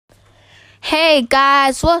Hey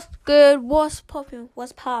guys, what's good? What's popping?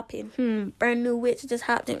 What's popping? Brand new witch just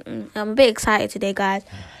happened. I'm a bit excited today, guys.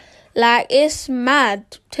 Like, it's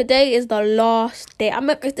mad. Today is the last day.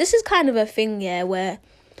 This is kind of a thing, yeah, where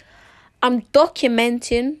I'm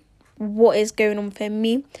documenting what is going on for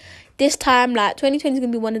me. This time, like, 2020 is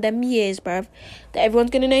going to be one of them years, bruv, that everyone's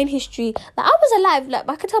going to know in history. Like, I was alive. Like,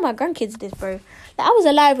 I could tell my grandkids this, bro. Like, I was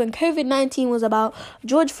alive when COVID-19 was about.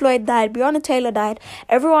 George Floyd died. Breonna Taylor died.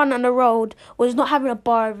 Everyone on the road was not having a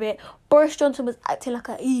bar of it. Boris Johnson was acting like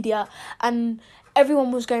an idiot. And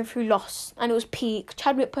everyone was going through loss. And it was peak.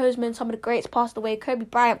 Chadwick Boseman, some of the greats passed away. Kobe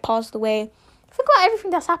Bryant passed away. Think about everything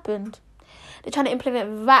that's happened. They're trying to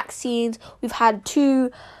implement vaccines. We've had 2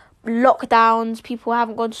 lockdowns. People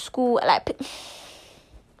haven't gone to school. Like,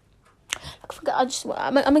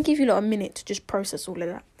 I'm gonna give you a minute to just process all of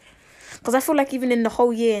that, because I feel like even in the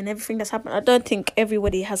whole year and everything that's happened, I don't think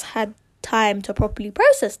everybody has had time to properly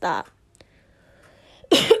process that.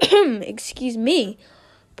 Excuse me,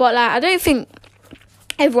 but like, I don't think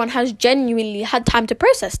everyone has genuinely had time to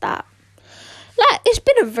process that. Like, it's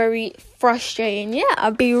been a very frustrating year.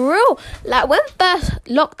 I'll be real. Like, when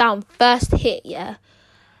lockdown first hit, yeah,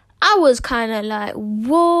 I was kind of like,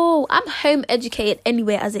 whoa, I'm home educated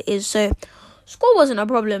anyway as it is. So school wasn't a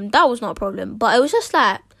problem. That was not a problem. But it was just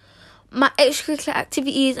like my extracurricular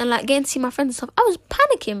activities and like getting to see my friends and stuff. I was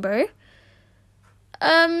panicking, bro.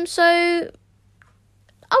 So I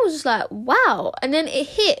was just like, wow. And then it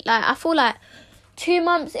hit. Like, I feel like 2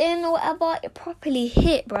 months in or whatever, it properly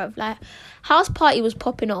hit, bruv. Like, house party was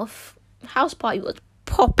popping off. Bruv.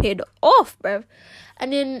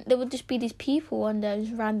 And then there would just be these people on there,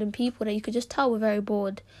 just random people that you could just tell were very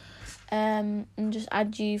bored, and just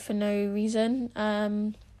add you for no reason.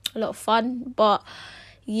 A lot of fun, but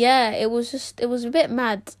yeah, it was a bit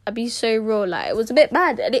mad. I'd be so real, like, it was a bit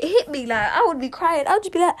mad, and it hit me. Like, I would be crying. I would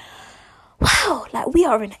just be like, wow, like, we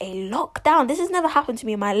are in a lockdown. This has never happened to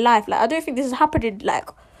me in my life. Like, I don't think this has happened in, like,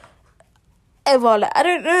 ever. Like, I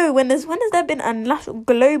don't know when has there been a national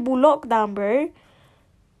global lockdown, bro?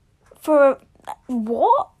 For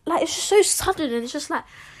what? Like, it's just so sudden, and it's just like,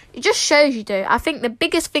 it just shows you, though. I think the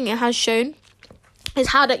biggest thing it has shown is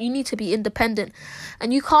how that you need to be independent,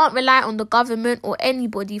 and you can't rely on the government or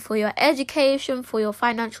anybody for your education, for your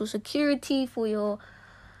financial security, for your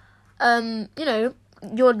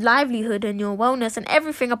your livelihood and your wellness and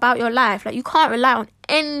everything about your life. Like, you can't rely on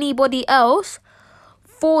anybody else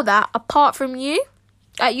for that apart from you.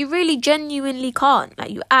 Like, you really genuinely can't. Like,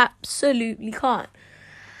 you absolutely can't.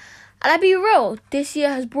 And I'll be real, this year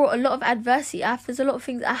has brought a lot of adversity. There's a lot of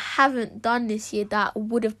things I haven't done this year that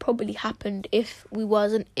would have probably happened if we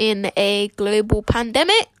wasn't in a global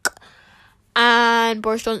pandemic. And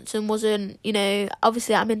Boris Johnson wasn't,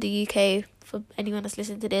 obviously I'm in the UK for anyone that's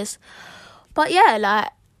listening to this. But yeah, like,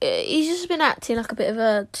 he's just been acting like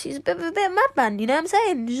he's a bit of a madman, you know what I'm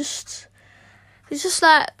saying? It's just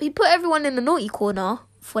like, he put everyone in the naughty corner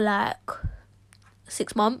for like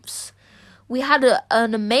 6 months. We had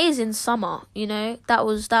an amazing summer, that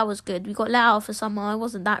was good. We got let out for summer. It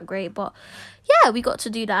wasn't that great, but yeah, we got to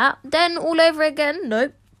do that. Then all over again,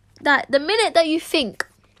 nope. That the minute that you think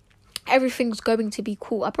everything's going to be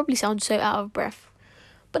cool, I probably sound so out of breath,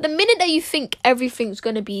 but the minute that you think everything's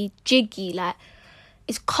going to be jiggy, like,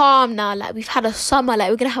 it's calm now, like, we've had a summer, like,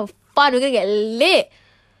 we're going to have fun, we're going to get lit,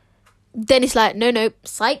 then it's like, no,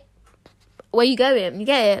 psych, where you going? You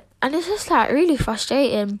get it? And it's just, like, really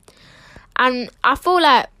frustrating. And I feel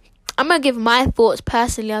like, I'm going to give my thoughts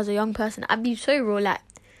personally as a young person. I'd be so real, like,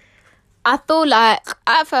 I feel like,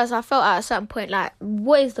 at first, I felt at a certain point, like,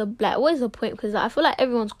 what is the point? Because, like, I feel like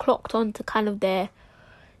everyone's clocked on to kind of their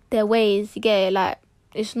ways, you get it? Like,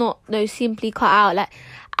 it's not, simply cut out. Like,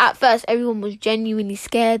 at first, everyone was genuinely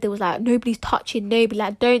scared. There was, like, nobody's touching nobody.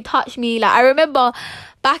 Like, don't touch me. Like, I remember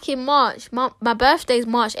back in March, my birthday's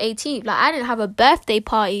March 18th. Like, I didn't have a birthday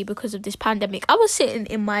party because of this pandemic. I was sitting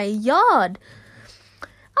in my yard.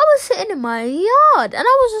 And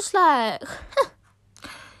I was just like,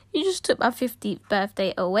 you just took my 50th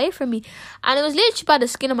birthday away from me. And it was literally by the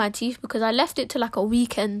skin of my teeth, because I left it to like a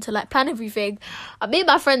weekend to like plan everything. I made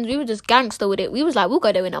my friends, we were just gangster with it. We was like, we'll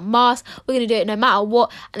go there in a mask. We're going to do it no matter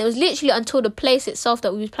what. And it was literally until the place itself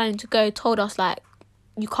that we was planning to go told us, like,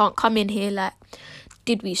 you can't come in here. Like,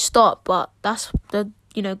 did we stop? But that's the,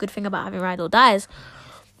 good thing about having ride or dies.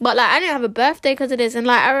 But like, I didn't have a birthday because of this. And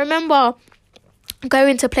like, I remember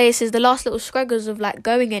going to places, the last little scruggers of like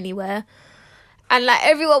going anywhere. And, like,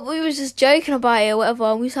 everyone, we was just joking about it or whatever.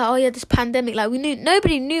 And we was like, oh, yeah, this pandemic. Like,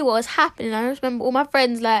 nobody knew what was happening. I just remember all my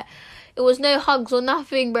friends, like, it was no hugs or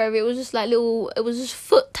nothing, bro. It was just, like, it was just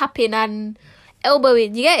foot tapping and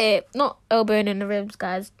elbowing. You get it? Not elbowing in the ribs,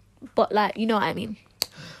 guys. but like, you know what I mean.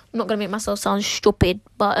 I'm not gonna make myself sound stupid,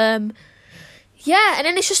 but yeah. And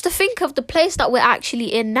then it's just to think of the place that we're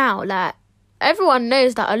actually in now. Like, everyone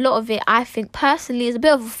knows that a lot of it, I think personally, is a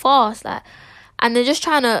bit of a farce. Like, and they're just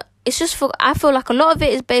trying to. It's just for. I feel like a lot of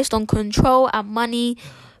it is based on control and money,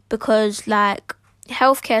 because like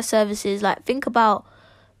healthcare services. Like, think about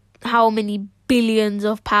how many billions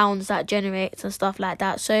of pounds that generates and stuff like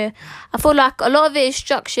that. So I feel like a lot of it is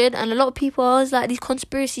structured, and a lot of people are like these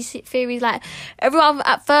conspiracy theories. Like, everyone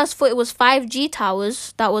at first thought it was 5G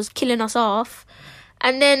towers that was killing us off,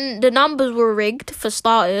 and then the numbers were rigged for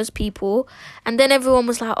starters, people, and then everyone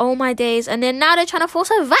was like, oh my days. And then now they're trying to force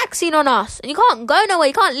a vaccine on us, and you can't go nowhere,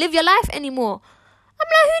 you can't live your life anymore. I'm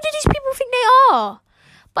like, who do these people think they are?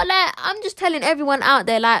 But like, I'm just telling everyone out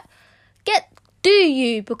there, like, do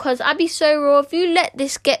you? Because I be so real, if you let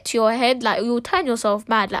this get to your head, like, you'll turn yourself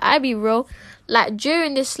mad. Like, I be real, like,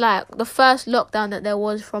 during this, like, the first lockdown that there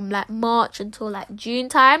was from, like, March until, like, June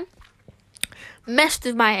time, messed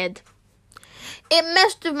with my head. It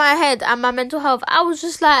messed with my head and my mental health. I was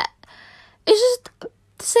just like, it's just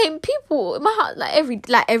the same people in my heart, like,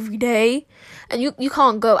 every day. And you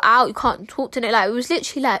can't go out, you can't talk to them. Like, it was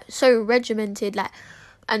literally, like, so regimented, like,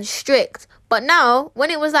 and strict. But now,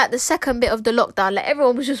 when it was like the second bit of the lockdown, like,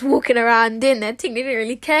 everyone was just walking around doing their thing. They didn't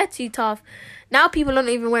really care too tough. Now people aren't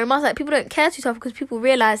even wearing masks. Like, people don't care too tough because people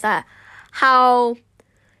realise that how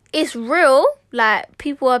it's real. Like,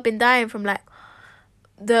 people have been dying from like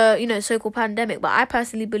the, you know, so-called pandemic. But I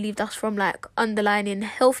personally believe that's from like underlying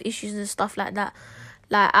health issues and stuff like that.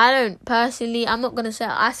 Like, I'm not going to say,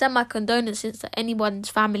 I send my condolences to anyone's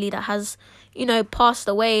family that has, you know, passed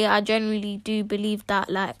away. I generally do believe that,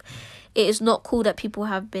 like, it is not cool that people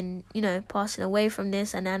have been, you know, passing away from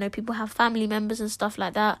this. And I know people have family members and stuff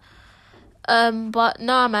like that. But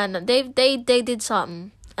nah, man, they did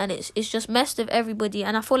something. And it's just messed with everybody.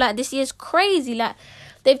 And I feel like this year's crazy. Like,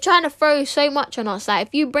 they've trying to throw so much on us. Like,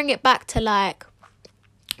 if you bring it back to, like,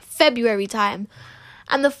 February time,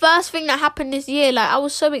 and the first thing that happened this year, like, I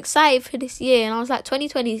was so excited for this year. And I was like,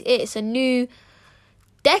 2020 is it. It's a new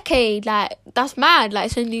decade. Like, that's mad. Like,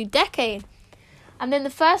 it's a new decade. And then the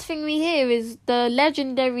first thing we hear is the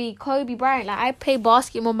legendary Kobe Bryant. Like, I play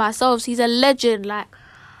basketball myself, so he's a legend. Like,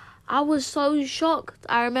 I was so shocked.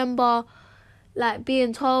 I remember, like,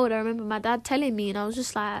 being told. I remember my dad telling me, and I was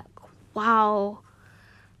just like, wow.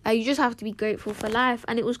 Like, you just have to be grateful for life.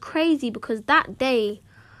 And it was crazy because that day,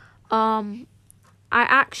 I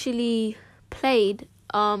actually played.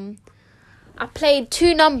 I played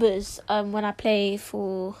 2 numbers when I play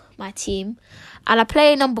for my team. And I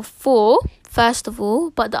play number 4, first of all.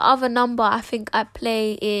 But the other number I think I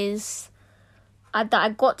play is... that I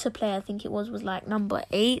got to play, I think it was like number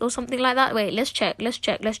 8 or something like that. Wait, let's check,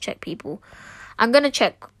 people. I'm going to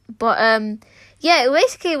check. But, yeah,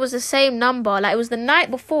 basically it was the same number. Like, it was the night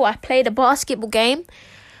before I played a basketball game.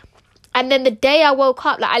 And then the day I woke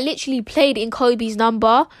up, like, I literally played in Kobe's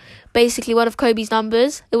number. Basically, one of Kobe's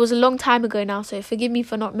numbers. It was a long time ago now, so forgive me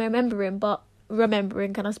for not remembering. But,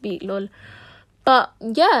 can I speak, lol. But,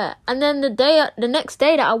 yeah. And then the next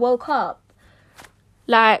day that I woke up,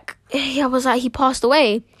 like, I was like, he passed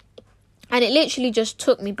away. And it literally just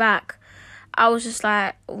took me back. I was just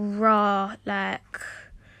like, raw, like,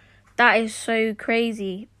 that is so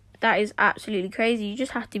crazy. That is absolutely crazy. You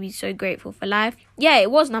just have to be so grateful for life. Yeah,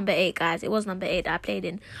 it was number 8, guys. It was number 8 that I played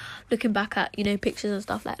in. Looking back at, you know, pictures and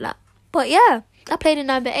stuff like that. But yeah, I played in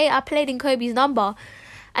number 8. I played in Kobe's number.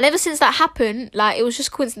 And ever since that happened, like, it was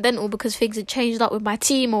just coincidental because things had changed up with my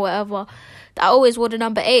team or whatever. That I always wore the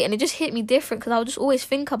number 8. And it just hit me different because I would just always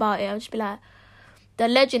think about it. I would just be like, the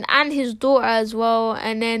legend and his daughter as well.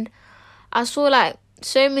 And then I saw, like,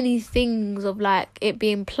 so many things of, like, it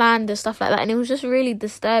being planned and stuff like that. And it was just really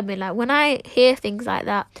disturbing. Like, when I hear things like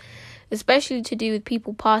that, especially to do with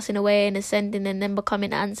people passing away and ascending and then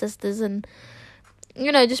becoming ancestors and,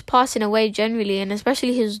 you know, just passing away generally, and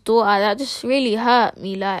especially his daughter, that just really hurt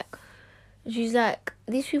me. Like, she's like,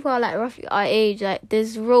 these people are like roughly our age. Like,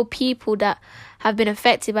 there's real people that have been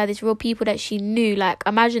affected by this, real people that she knew. Like,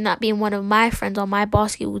 imagine that being one of my friends on my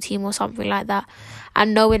basketball team or something like that,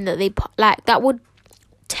 and knowing that they, like, that would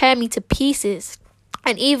tear me to pieces.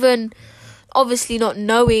 And even obviously not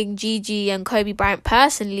knowing Gigi and Kobe Bryant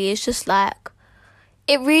personally, it's just like,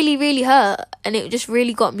 it really, really hurt. And it just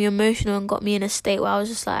really got me emotional and got me in a state where I was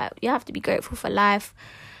just like, you have to be grateful for life.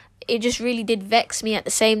 It just really did vex me at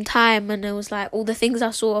the same time. And it was like all the things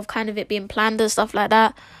I saw of kind of it being planned and stuff like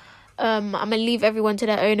that. I'm going to leave everyone to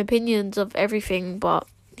their own opinions of everything. But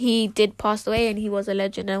he did pass away and he was a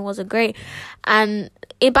legend and was a great. And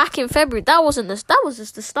back in February, that was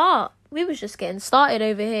just the start. We was just getting started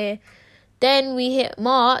over here. Then we hit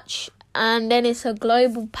March, and then it's a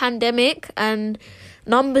global pandemic, and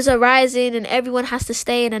numbers are rising, and everyone has to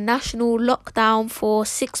stay in a national lockdown for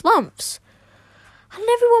 6 months. And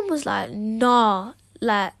everyone was like, nah,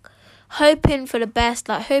 like, hoping for the best,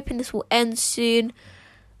 like, hoping this will end soon.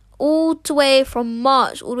 All the way from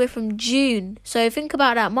March, all the way from June. So think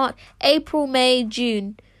about that. March, April, May,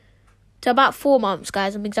 June. To about 4 months,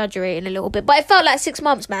 guys. I'm exaggerating a little bit. But it felt like 6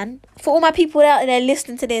 months, man. For all my people out there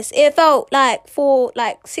listening to this, it felt like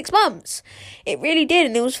 6 months. It really did.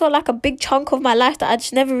 And it was felt like a big chunk of my life that I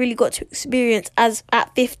just never really got to experience as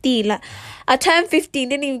at 15. Like, I turned 15,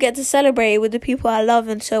 didn't even get to celebrate it with the people I love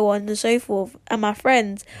and so on and so forth. And my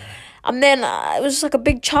friends. And then it was just like a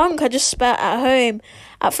big chunk I just spent at home.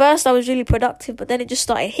 At first, I was really productive. But then it just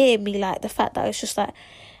started hitting me, like, the fact that it's just like,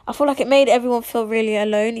 I feel like it made everyone feel really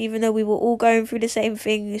alone, even though we were all going through the same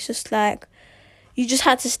thing. It's just like, you just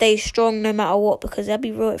had to stay strong no matter what, because that'd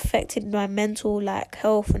be real affected my mental, like,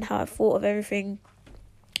 health and how I thought of everything.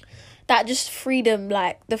 That just freedom,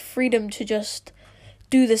 like, the freedom to just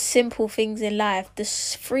do the simple things in life.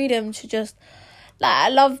 This freedom to just, like, I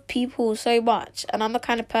love people so much, and I'm the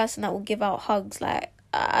kind of person that will give out hugs. Like,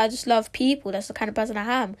 I just love people. That's the kind of person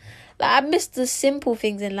I am. Like, I missed the simple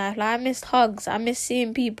things in life. Like, I missed hugs. I missed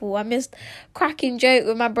seeing people. I missed cracking joke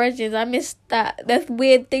with my brethren. I missed the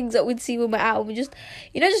weird things that we'd see when we're out. We just,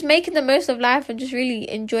 just making the most of life and just really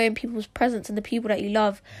enjoying people's presence and the people that you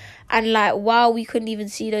love. And, like, while we couldn't even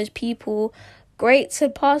see those people, greats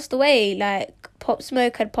had passed away. Like, Pop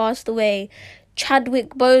Smoke had passed away. Chadwick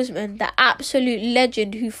Boseman, the absolute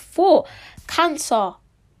legend who fought cancer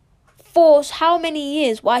for how many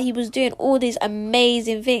years while he was doing all these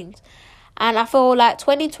amazing things. And I feel like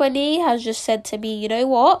 2020 has just said to me, you know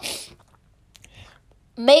what?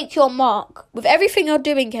 Make your mark. With everything you're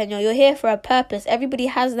doing, Kenya, you're here for a purpose. Everybody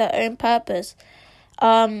has their own purpose.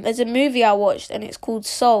 There's a movie I watched, and it's called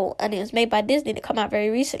Soul, and it was made by Disney, and it came out very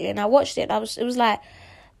recently, and I watched it. It was like,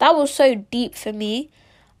 that was so deep for me.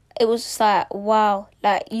 It was just like, wow,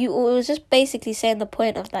 like, it was just basically saying the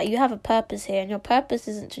point of that you have a purpose here, and your purpose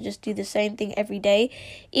isn't to just do the same thing every day,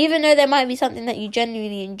 even though there might be something that you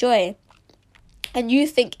genuinely enjoy and you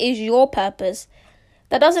think is your purpose.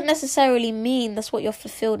 That doesn't necessarily mean that's what you're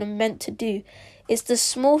fulfilled and meant to do. It's the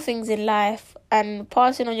small things in life and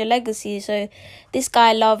passing on your legacy. So this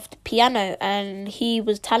guy loved piano, and he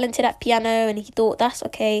was talented at piano, and he thought, that's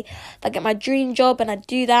okay, if I get my dream job and I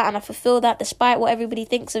do that and I fulfill that despite what everybody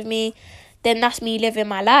thinks of me, then that's me living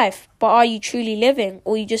my life. But are you truly living,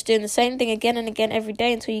 or are you just doing the same thing again and again every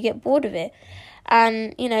day until you get bored of it?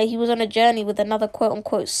 And, he was on a journey with another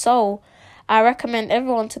quote-unquote soul. I recommend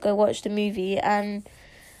everyone to go watch the movie, and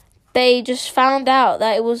they just found out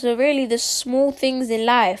that it was really the small things in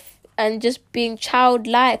life and just being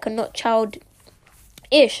childlike and not childish,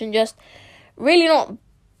 and just really not,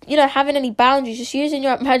 having any boundaries, just using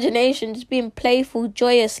your imagination, just being playful,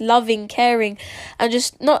 joyous, loving, caring, and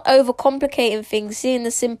just not overcomplicating things, seeing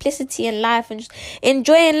the simplicity in life and just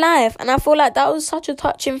enjoying life. And I feel like that was such a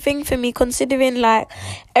touching thing for me, considering, like,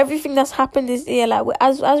 everything that's happened this year. Like,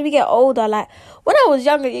 as we get older, like, when I was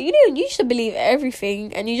younger, you used to believe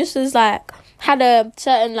everything, and you just was like, had a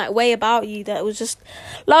certain, like, way about you that was just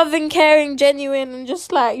loving, caring, genuine, and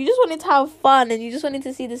just, like, you just wanted to have fun, and you just wanted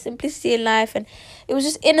to see the simplicity in life, and it was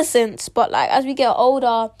just innocence. But, like, as we get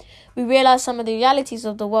older, we realise some of the realities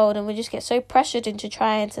of the world, and we just get so pressured into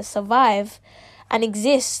trying to survive and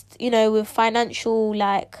exist, with financial,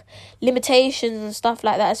 like, limitations and stuff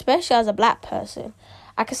like that, especially as a black person.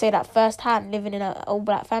 I can say that firsthand, living in an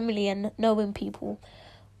all-black family and knowing people.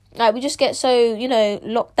 Like, we just get so,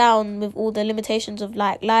 locked down with all the limitations of,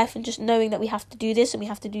 like, life, and just knowing that we have to do this and we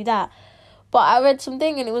have to do that. But I read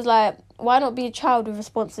something, and it was like, why not be a child with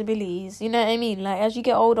responsibilities? You know what I mean? Like, as you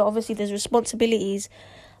get older, obviously there's responsibilities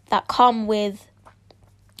that come with,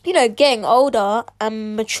 getting older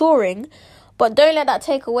and maturing. But don't let that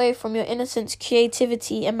take away from your innocence,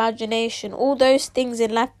 creativity, imagination, all those things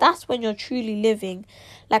in life. That's when you're truly living.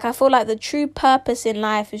 Like, I feel like the true purpose in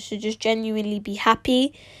life is to just genuinely be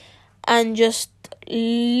happy and just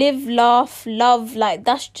live, laugh, love. Like,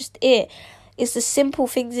 that's just it. It's the simple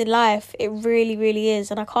things in life. It really, really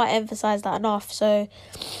is. And I can't emphasize that enough. So,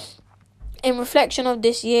 in reflection of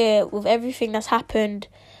this year, with everything that's happened,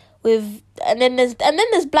 and then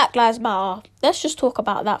there's Black Lives Matter. Let's just talk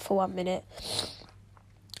about that for 1 minute.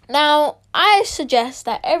 Now, I suggest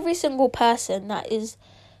that every single person that is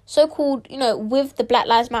so-called, with the Black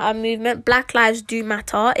Lives Matter movement, Black lives do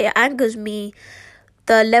matter. It angers me,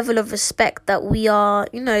 the level of respect that we are,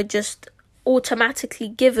 just automatically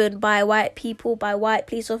given by white people, by white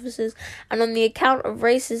police officers, and on the account of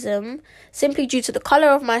racism, simply due to the colour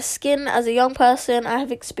of my skin as a young person, I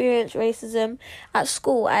have experienced racism at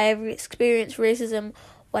school. I have experienced racism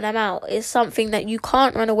when I'm out. It's something that you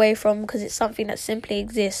can't run away from because it's something that simply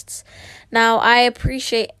exists. Now, I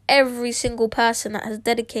appreciate every single person that has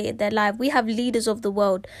dedicated their life. We have leaders of the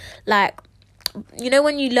world. Like, you know,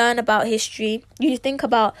 when you learn about history, you think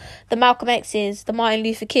about the Malcolm X's, the Martin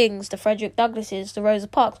Luther Kings, the Frederick Douglasses, the Rosa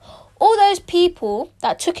Parks, all those people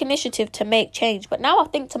that took initiative to make change. But now I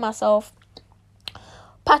think to myself,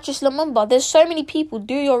 Patrice Lumumba, there's so many people.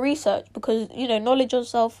 Do your research, because, you know, knowledge of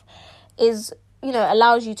self is, you know,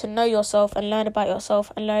 allows you to know yourself and learn about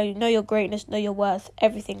yourself and know your greatness, know your worth,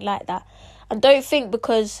 everything like that. And don't think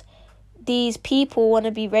because these people want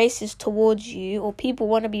to be racist towards you, or people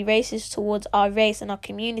want to be racist towards our race and our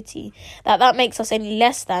community, that makes us any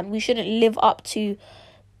less than. We shouldn't live up to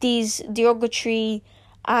these derogatory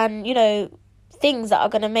and, you know, things that are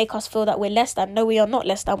going to make us feel that we're less than. No, we are not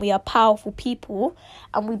less than. We are powerful people,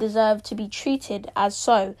 and we deserve to be treated as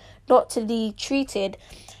so, not to be treated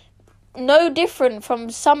no different from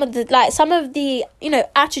some of the you know,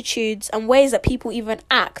 attitudes and ways that people even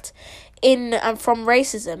act in and from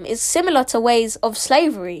racism is similar to ways of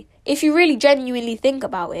slavery. If you really genuinely think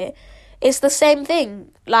about it, it's the same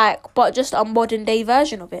thing, like, but just a modern day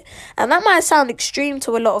version of it. And that might sound extreme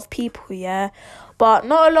to a lot of people, yeah, but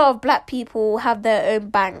not a lot of black people have their own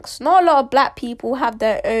banks. Not a lot of black people have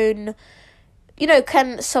their own, you know,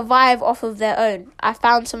 can survive off of their own. I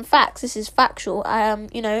found some facts. This is factual.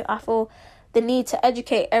 You know, I feel the need to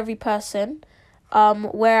educate every person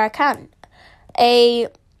where I can.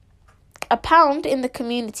 A pound in the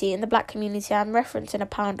community, in the black community, I'm referencing a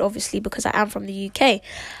pound obviously because I am from the UK.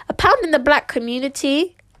 A pound in the black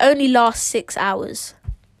community only lasts 6 hours.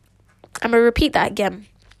 I'm going to repeat that again.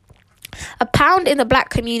 A pound in the black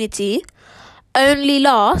community only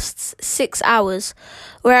lasts 6 hours,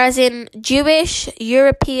 whereas in Jewish,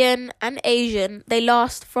 European and Asian, they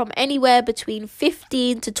last from anywhere between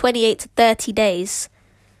 15 to 28 to 30 days.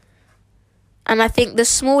 And I think the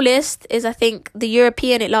smallest is, I think, the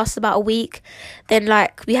European, it lasts about a week. Then,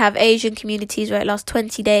 like, we have Asian communities where it lasts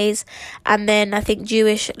 20 days. And then I think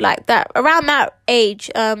Jewish, like that, around that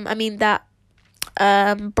age,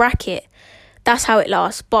 bracket, that's how it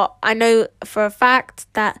lasts. But I know for a fact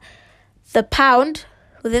that the pound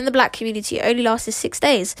within the black community only lasts 6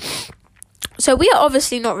 days. So we are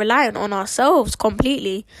obviously not reliant on ourselves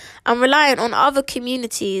completely. I'm reliant on other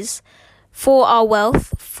communities for our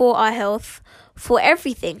wealth, for our health, for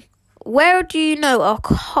everything. Where do you know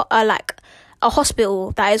a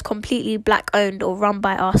hospital that is completely black owned or run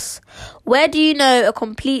by us? Where do you know a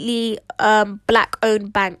completely black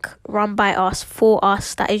owned bank run by us, for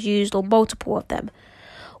us, that is used, or multiple of them?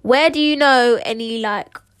 Where do you know any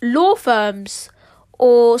like law firms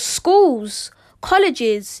or schools,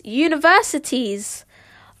 colleges, universities,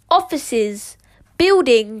 offices,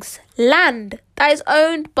 buildings, land that is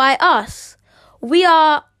owned by us? We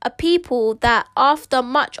are a people that, after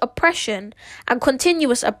much oppression and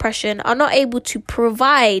continuous oppression, are not able to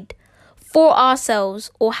provide for ourselves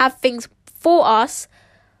or have things for us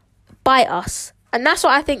by us. And that's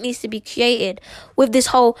what I think needs to be created with this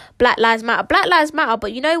whole Black Lives Matter. Black Lives Matter,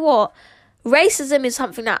 but you know what? Racism is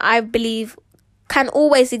something that I believe can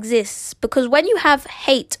always exist, because when you have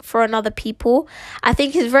hate for another people, I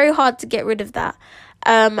think it's very hard to get rid of that.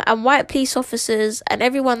 And white police officers and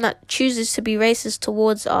everyone that chooses to be racist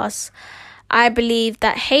towards us, I believe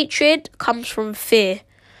that hatred comes from fear.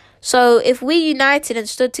 So if we united and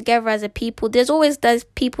stood together as a people, there's always those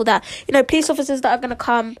people that, you know, police officers that are going to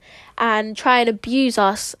come and try and abuse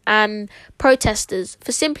us, and protesters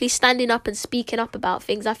for simply standing up and speaking up about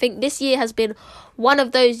things. I think this year has been one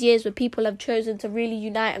of those years where people have chosen to really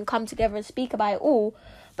unite and come together and speak about it all.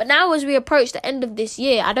 But now, as we approach the end of this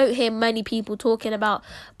year, I don't hear many people talking about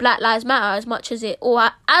Black Lives Matter as much as it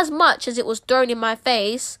was thrown in my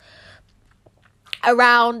face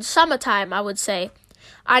around summertime, I would say.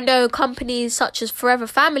 I know companies such as Forever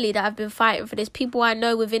Family that have been fighting for this, people I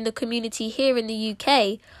know within the community here in the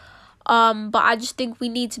UK. But I just think we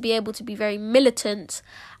need to be able to be very militant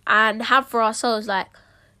and have for ourselves, like,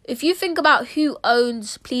 if you think about who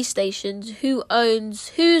owns police stations,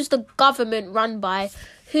 who's the government run by,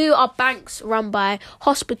 who are banks run by,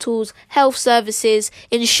 hospitals, health services,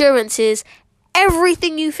 insurances,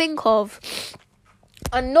 everything you think of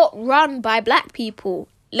are not run by black people.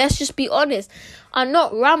 Let's just be honest, are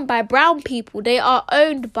not run by brown people. They are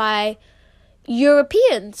owned by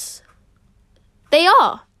Europeans. They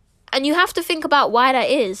are. And you have to think about why that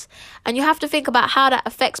is. And you have to think about how that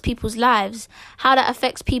affects people's lives, how that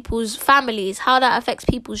affects people's families, how that affects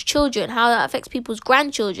people's children, how that affects people's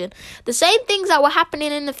grandchildren. The same things that were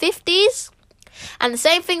happening in the 50s and the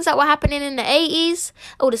same things that were happening in the 80s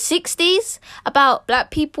or the 60s about black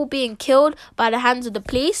people being killed by the hands of the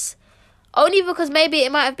police. Only because maybe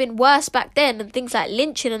it might have been worse back then and things like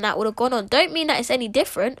lynching and that would have gone on. Don't mean that it's any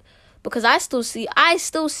different. Because I still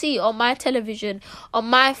see on my television, on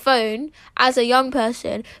my phone, as a young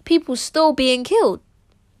person, people still being killed.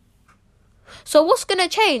 So what's going to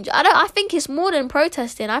change? I think it's more than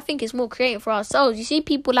protesting. I think it's more creating for ourselves. You see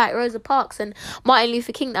people like Rosa Parks and Martin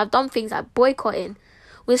Luther King that have done things like boycotting.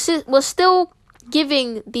 We're still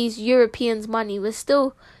giving these Europeans money. We're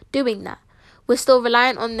still doing that. We're still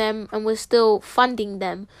reliant on them and we're still funding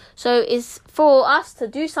them. So it's for us to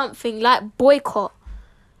do something like boycott.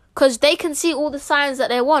 Because they can see all the signs that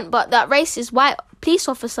they want. But that racist white police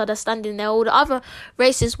officer that's standing there, all the other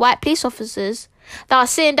racist white police officers that are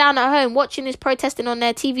sitting down at home watching this protesting on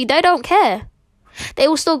their TV, they don't care. They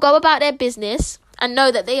will still go about their business and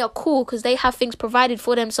know that they are cool because they have things provided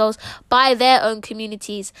for themselves by their own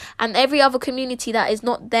communities. And every other community that is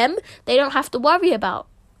not them, they don't have to worry about.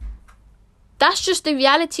 That's just the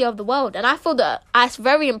reality of the world. And I feel that it's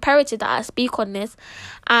very imperative that I speak on this.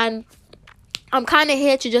 And I'm kind of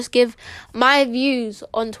here to just give my views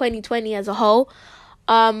on 2020 as a whole.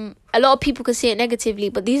 A lot of people can see it negatively,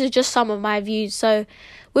 but these are just some of my views. So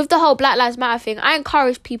with the whole Black Lives Matter thing, I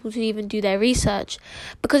encourage people to even do their research.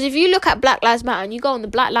 Because if you look at Black Lives Matter and you go on the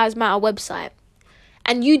Black Lives Matter website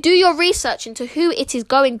and you do your research into who it is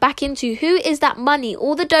going back into, who is that money,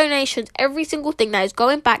 all the donations, every single thing that is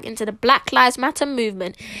going back into the Black Lives Matter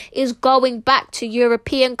movement is going back to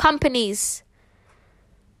European companies.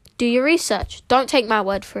 Do your research. Don't take my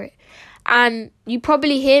word for it. And you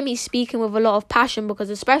probably hear me speaking with a lot of passion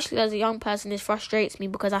because especially as a young person, this frustrates me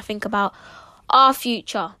because I think about our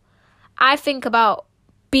future. I think about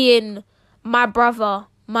being my brother,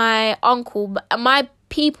 my uncle, my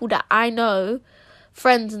people that I know,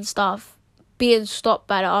 friends and stuff, being stopped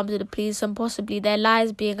by the arms of the police and possibly their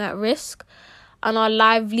lives being at risk and our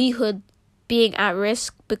livelihood being at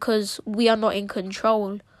risk because we are not in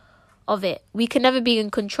control of it. We can never be in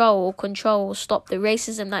control or stop the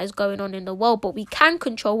racism that is going on in the world, but we can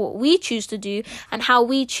control what we choose to do and how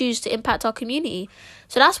we choose to impact our community.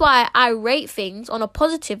 So that's why I rate things on a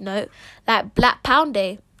positive note like Black Pound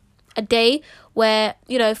Day, a day where,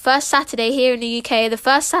 first Saturday here in the UK, the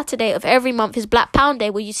first Saturday of every month is Black Pound Day,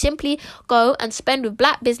 where you simply go and spend with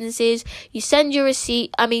black businesses. You send your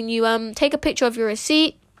receipt, you take a picture of your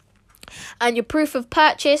receipt and your proof of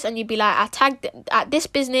purchase, and you'd be like, I tagged at this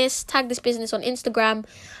business, tag this business on Instagram,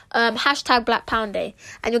 hashtag Black Pound Day,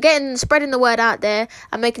 and you're spreading the word out there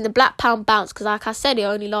and making the Black Pound bounce, because like I said, it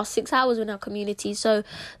only lasts 6 hours in our community. So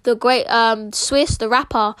the great Swiss, the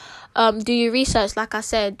rapper, Do Your Research, like I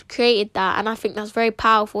said, created that, and I think that's very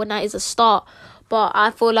powerful, and that is a start. But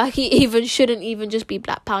I feel like it shouldn't even just be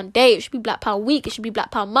Black Pound Day. It should be Black Pound Week. It should be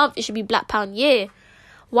Black Pound Month. It should be Black Pound Year.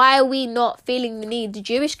 Why are we not feeling the need? The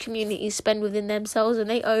Jewish communities spend within themselves and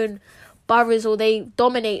they own boroughs, or they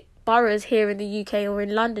dominate boroughs here in the UK or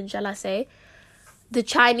in London, shall I say. The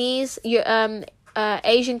Chinese,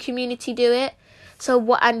 Asian community do it.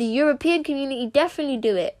 And the European community definitely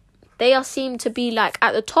do it. They are seen to be like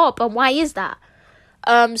at the top. And why is that?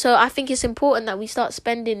 So I think it's important that we start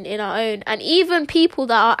spending in our own. And even people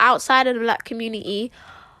that are outside of the black community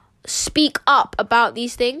speak up about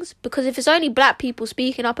these things, because if it's only black people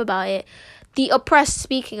speaking up about it, the oppressed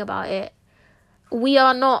speaking about it, we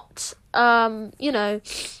are not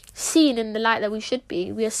seen in the light that we should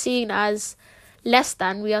be. We are seen as less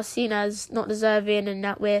than, we are seen as not deserving, and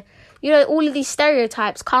that we're all of these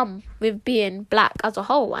stereotypes come with being black as a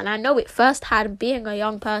whole. And I know it firsthand being a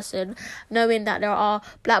young person, knowing that there are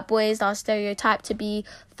black boys that are stereotyped to be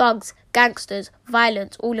thugs, gangsters,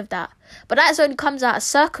 violence, all of that. But that only comes out of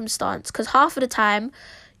circumstance, because half of the time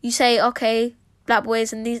you say, okay, black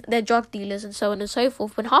boys and they're drug dealers and so on and so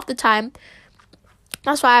forth, when half the time,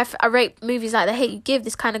 that's why I rate movies like The Hate U Give.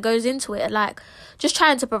 This kind of goes into it, like just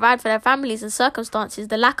trying to provide for their families and circumstances,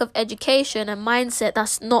 the lack of education and mindset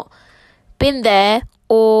that's not been there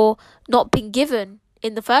or not been given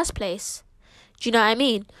in the first place. Do you know what I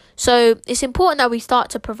mean? So it's important that we start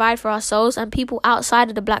to provide for ourselves, and people outside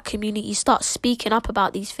of the black community start speaking up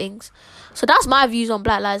about these things. So that's my views on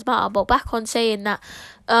Black Lives Matter. But back on saying that,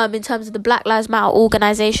 in terms of the Black Lives Matter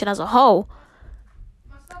organisation as a whole,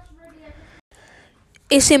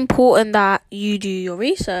 it's important that you do your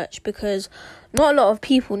research, because not a lot of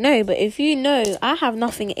people know. But if you know, I have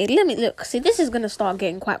nothing. Let me look. See, this is going to start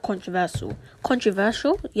getting quite controversial.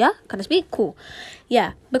 Yeah? Can I speak? Cool.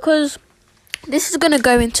 Yeah, because this is going to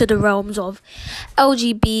go into the realms of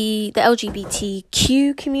the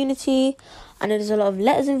LGBTQ community. I know there's a lot of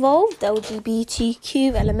letters involved. The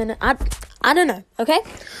LGBTQ element. I don't know, okay?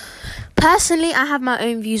 Personally, I have my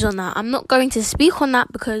own views on that. I'm not going to speak on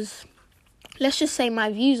that because, let's just say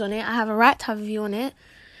my views on it. I have a right to have a view on it.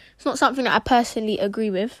 It's not something that I personally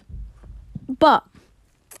agree with. But,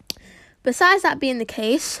 besides that being the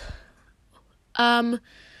case,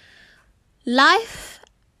 life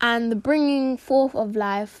and the bringing forth of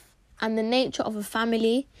life and the nature of a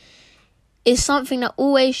family is something that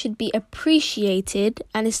always should be appreciated,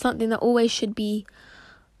 and is something that always should be,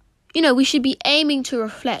 we should be aiming to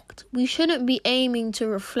reflect. We shouldn't be aiming to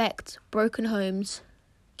reflect broken homes,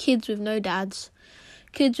 kids with no dads,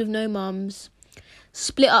 kids with no mums,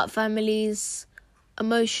 split up families,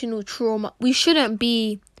 emotional trauma. We shouldn't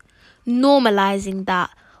be normalizing that,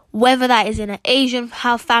 whether that is in an Asian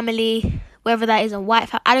family, whether that is a white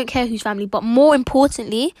family, I don't care whose family, but more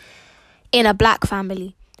importantly, in a black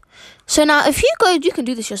family. So now, if you go, you can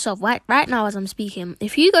do this yourself right now as I'm speaking.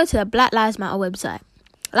 If you go to the Black Lives Matter website,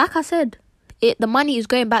 like I said, the money is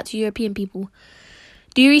going back to European people.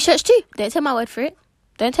 Do your research too. Don't take my word for it.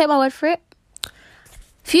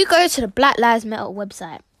 If you go to the Black Lives Matter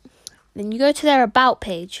website, then you go to their about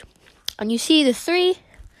page, and you see the 3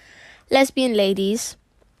 lesbian ladies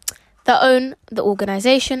that own the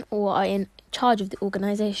organisation or are in charge of the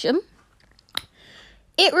organisation.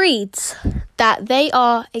 It reads that they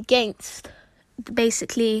are against,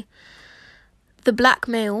 basically, the black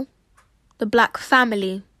male, the black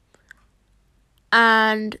family,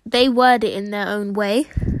 and they word it in their own way,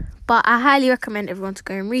 but I highly recommend everyone to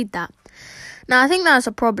go and read that. Now, I think that's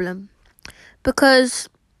a problem, because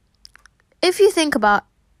if you think about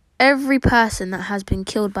every person that has been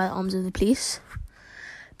killed by the arms of the police,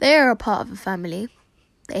 they are a part of a family.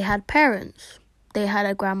 They had parents, they had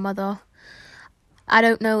a grandmother. I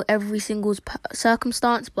don't know every single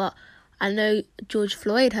circumstance, but I know George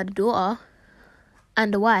Floyd had a daughter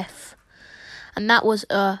and a wife. And that was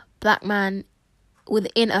a black man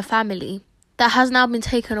within a family that has now been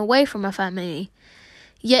taken away from a family.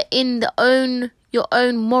 Yet in your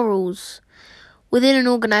own morals, within an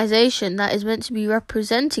organisation that is meant to be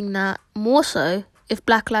representing that more so, if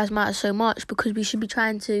Black Lives Matter so much, because we should be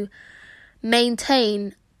trying to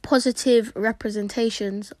maintain positive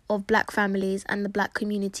representations of black families and the black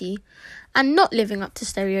community and not living up to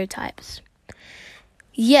stereotypes.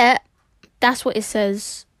 Yet, that's what it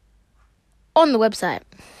says on the website.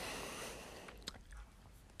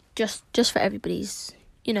 Just for everybody's,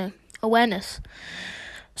 awareness.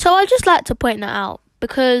 So I'd just like to point that out,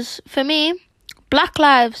 because for me, Black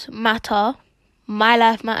Lives Matter, my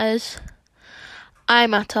life matters, I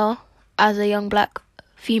matter as a young black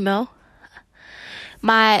female,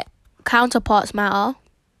 my counterparts matter.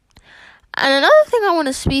 And another thing I want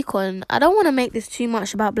to speak on, I don't want to make this too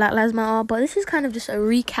much about Black Lives Matter, but this is kind of just a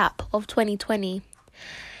recap of 2020,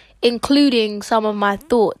 including some of my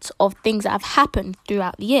thoughts of things that have happened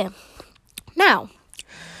throughout the year. Now,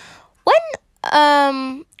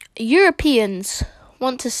 when Europeans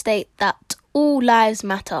want to state that all lives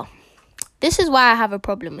matter, this is why I have a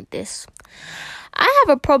problem with this. I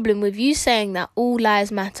have a problem with you saying that all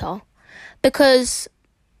lives matter, because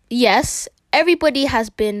yes, everybody has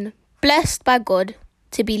been blessed by God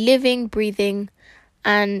to be living, breathing,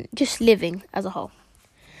 and just living as a whole.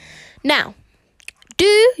 Now,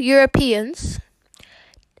 do Europeans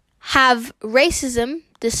have racism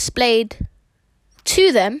displayed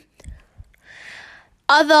to them?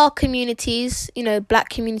 Other communities, black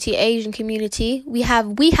community, Asian community, we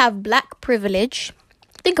have black privilege.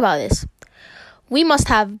 Think about this. We must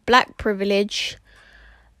have black privilege.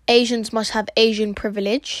 Asians must have Asian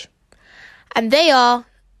privilege. And they are,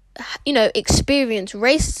 experience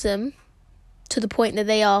racism to the point that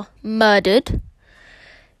they are murdered,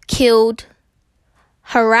 killed,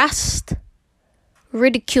 harassed,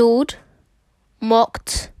 ridiculed,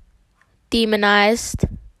 mocked, demonized,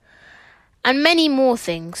 and many more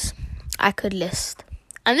things I could list.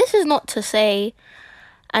 And this is not to say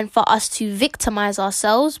and for us to victimize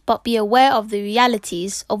ourselves, but be aware of the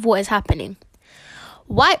realities of what is happening.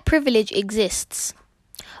 White privilege exists.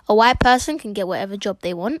 A white person can get whatever job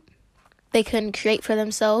they want. They can create for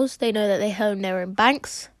themselves. They know that they own their own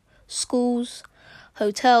banks, schools,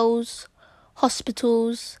 hotels,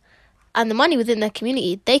 hospitals, and the money within their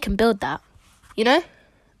community. They can build that,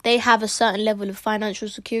 they have a certain level of financial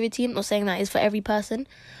security. I'm not saying that is for every person,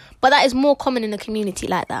 but that is more common in a community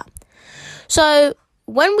like that. So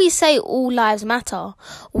when we say all lives matter,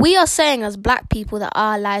 we are saying as black people that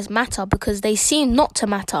our lives matter because they seem not to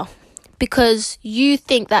matter. Because you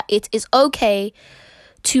think that it is okay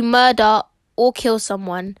to murder or kill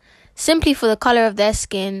someone simply for the colour of their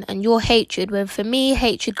skin and your hatred, when for me,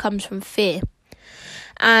 hatred comes from fear.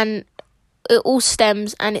 And it all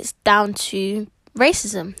stems and it's down to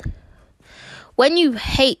racism. When you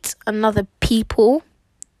hate another people,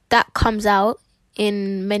 that comes out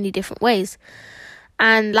in many different ways.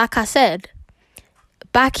 And like I said,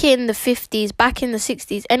 back in the 50s, back in the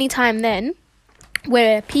 60s, anytime then,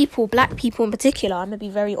 where people, black people in particular, I'm going to be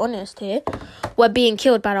very honest here, were being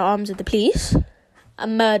killed by the arms of the police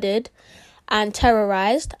and murdered and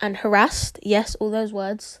terrorised and harassed. Yes, all those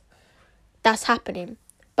words. That's happening.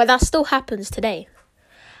 But that still happens today.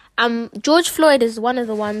 George Floyd is one of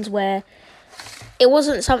the ones where it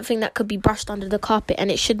wasn't something that could be brushed under the carpet,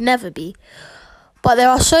 and it should never be. But there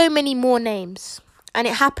are so many more names, and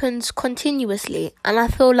it happens continuously. And I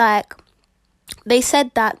feel like they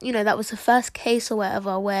said that, that was the first case or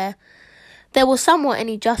whatever where there was somewhat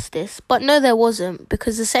any justice. But no, there wasn't,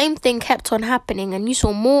 because the same thing kept on happening, and you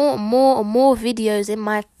saw more and more and more videos in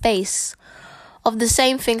my face of the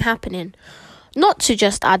same thing happening. Not to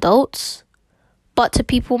just adults, but to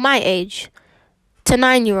people my age. To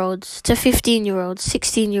 9-year-olds, to 15-year-olds,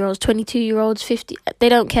 16-year-olds, 22-year-olds, 50... They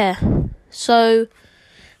don't care. So,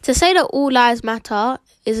 to say that all lives matter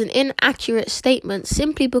is an inaccurate statement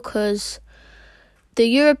simply because the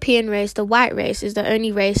European race, the white race, is the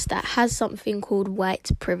only race that has something called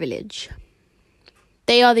white privilege.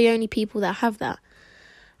 They are the only people that have that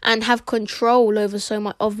and have control over so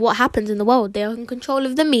much of what happens in the world. They are in control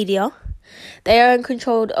of the media. They are in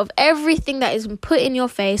control of everything that is put in your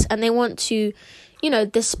face, and they want to,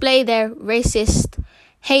 display their racist,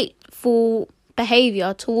 hateful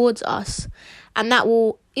behaviour towards us. And that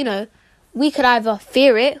will, we could either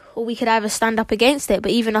fear it or we could either stand up against it.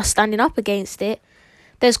 But even us standing up against it,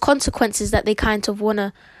 there's consequences that they kind of want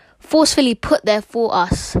to forcefully put there for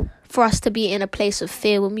us to be in a place of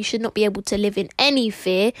fear when we should not be able to live in any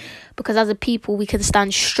fear, because as a people we can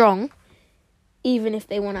stand strong even if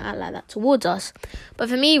they want to act like that towards us. But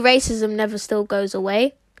for me, racism never still goes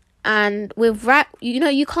away. And with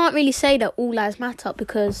you can't really say that all lives matter,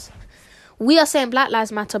 because we are saying black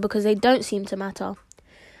lives matter because they don't seem to matter.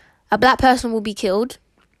 A black person will be killed,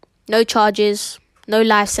 no charges, no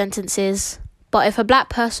life sentences. But if a black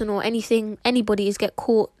person or anybody is get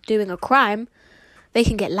caught doing a crime, they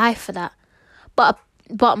can get life for that.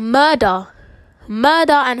 But murder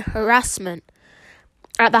and harassment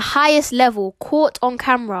at the highest level, caught on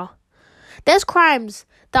camera. There's crimes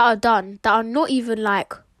that are done that are not even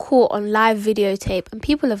caught on live videotape, and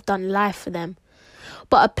people have done life for them.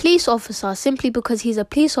 But a police officer, simply because he's a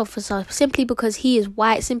police officer, simply because he is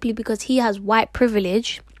white, simply because he has white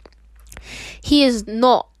privilege, he is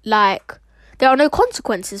not there are no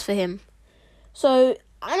consequences for him. So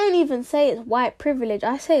I don't even say it's white privilege.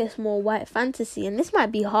 I say it's more white fantasy. And this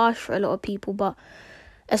might be harsh for a lot of people, but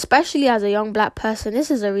especially as a young black person, this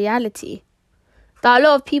is a reality that a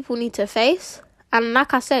lot of people need to face. And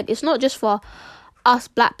like I said, it's not just for us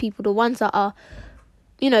black people, the ones that are,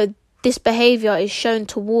 this behaviour is shown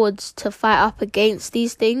towards to fight up against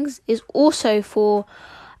these things, is also for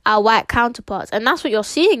our white counterparts. And that's what you're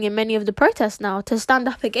seeing in many of the protests now, to stand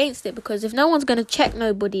up against it. Because if no one's going to check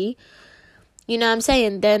nobody,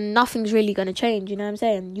 then nothing's really going to change. You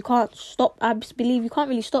can't stop, I believe you can't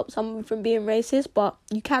really stop someone from being racist, but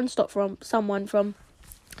you can stop someone from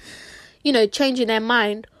changing their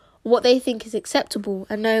mind, what they think is acceptable.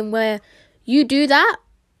 And knowing where you do that,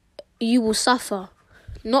 you will suffer.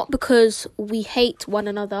 Not because we hate one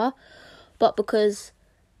another, but because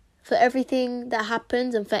for everything that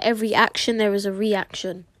happens and for every action, there is a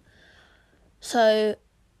reaction. So,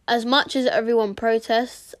 as much as everyone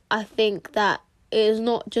protests, I think that it is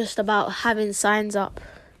not just about having signs up,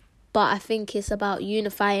 but I think it's about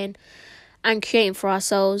unifying and creating for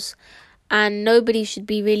ourselves. And nobody should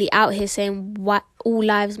be really out here saying what all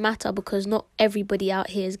lives matter, because not everybody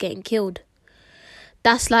out here is getting killed.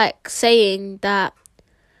 That's like saying that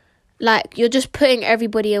you're just putting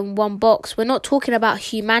everybody in one box. We're not talking about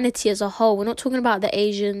humanity as a whole. We're not talking about the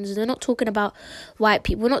Asians. We're not talking about white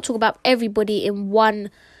people. We're not talking about everybody in one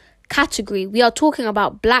category. We are talking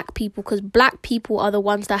about black people, because black people are the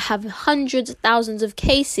ones that have hundreds of thousands of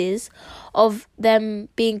cases of them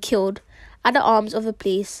being killed at the arms of the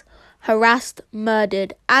police, harassed,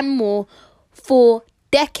 murdered, and more for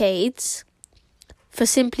decades for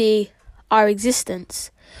simply our existence.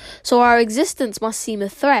 So our existence must seem a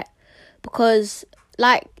threat, because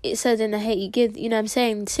like it says in The Hate U Give, you know what I'm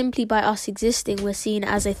saying, simply by us existing, we're seen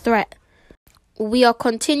as a threat. We are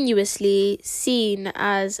continuously seen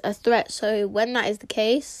as a threat. So when that is the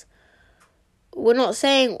case, we're not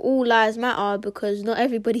saying all lives matter, because not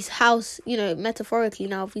everybody's house, you know, metaphorically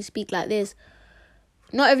now, if we speak like this,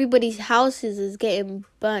 not everybody's houses is getting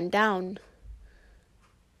burnt down.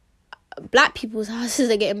 Black people's houses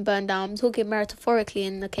are getting burned down. I'm talking metaphorically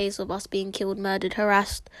in the case of us being killed, murdered,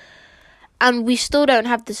 harassed. And we still don't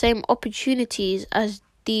have the same opportunities as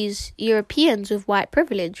these Europeans with white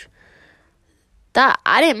privilege. That,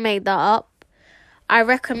 I didn't make that up. I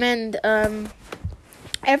recommend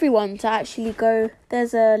everyone to actually go.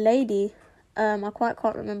 There's a lady, I quite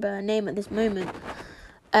can't remember her name at this moment.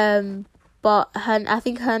 But I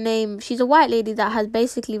think her name, she's a white lady that has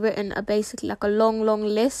basically written like a long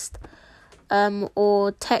list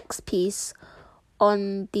or text piece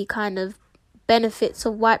on the kind of benefits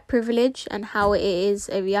of white privilege and how it is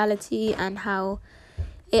a reality and how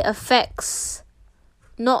it affects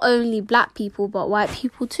not only black people but white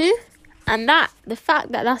people too. And that, the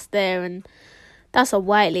fact that that's there, and that's a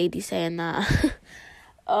white lady saying that,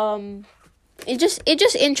 it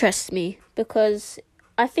just interests me, because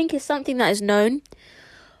I think it's something that is known,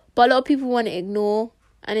 but a lot of people want to ignore.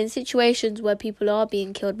 And in situations where people are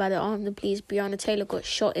being killed by the armed police, Breonna Taylor got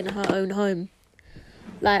shot in her own home.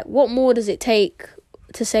 Like, what more does it take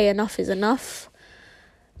to say enough is enough?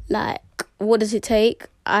 Like, what does it take?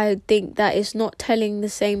 I think that it's not telling the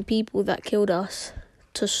same people that killed us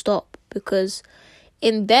to stop, because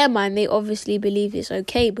in their mind, they obviously believe it's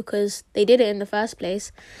okay because they did it in the first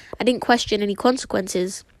place. I didn't question any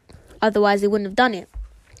consequences. Otherwise, they wouldn't have done it.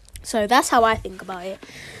 So that's how I think about it.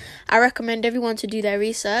 I recommend everyone to do their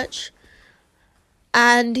research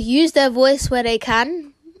and use their voice where they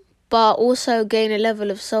can, but also gain a level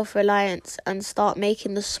of self-reliance and start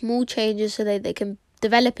making the small changes so that they can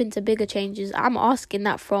develop into bigger changes. I'm asking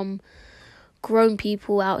that from grown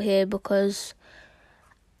people out here, because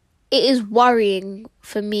it is worrying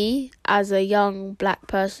for me as a young black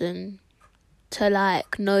person to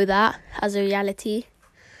like know that as a reality.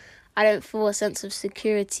 I don't feel a sense of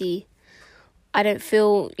security. I don't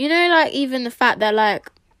feel, you know, like even the fact that like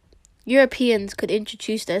Europeans could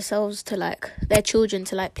introduce themselves to like their children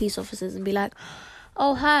to like police officers and be like,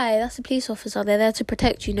 oh hi, that's a police officer, they're there to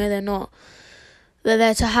protect you. No, they're not. They're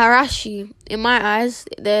there to harass you. In my eyes,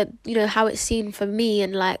 they're, you know, how it's seen for me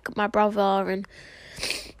and like my brother and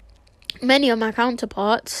many of my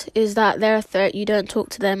counterparts is that they're a threat. You don't talk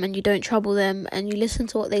to them and you don't trouble them and you listen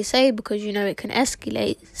to what they say, because you know it can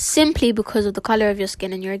escalate simply because of the colour of your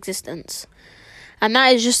skin and your existence. And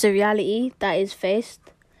that is just a reality that is faced.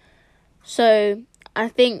 So I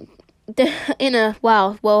think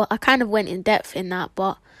I kind of went in depth in that,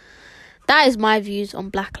 but that is my views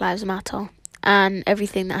on Black Lives Matter and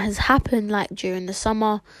everything that has happened like during the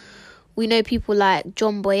summer. We know people like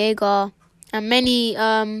John Boyega and many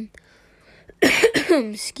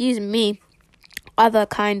excuse me, other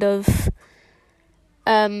kind of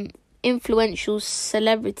influential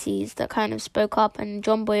celebrities that kind of spoke up, and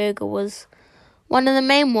John Boyega was one of the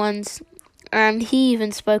main ones, and he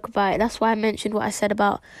even spoke about it. That's why I mentioned what I said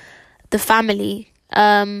about the family,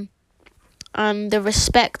 and the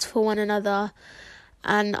respect for one another,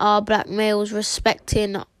 and our black males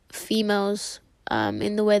respecting females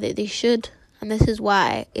in the way that they should. And this is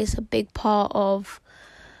why it's a big part of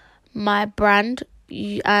my brand,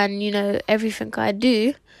 and you know, everything I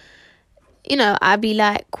do, you know, I be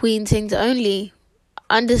like queen things only,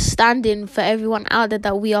 understanding for everyone out there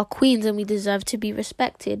that we are queens and we deserve to be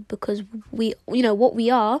respected, because we, you know, what we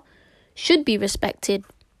are should be respected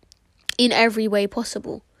in every way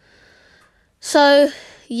possible. So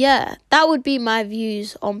yeah, that would be my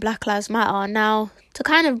views on Black Lives Matter. Now, to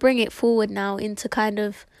kind of bring it forward now into kind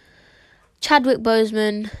of Chadwick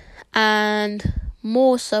Boseman and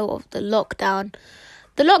more so of the lockdown.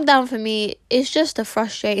 The lockdown for me is just a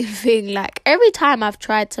frustrating thing. Like, every time I've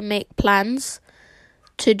tried to make plans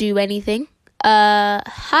to do anything, you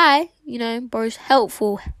know,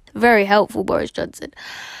 very helpful Boris Johnson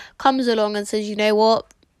comes along and says, you know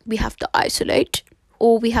what, we have to isolate,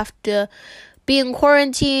 or we have to be in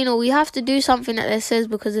quarantine, or we have to do something that it says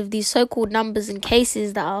because of these so-called numbers and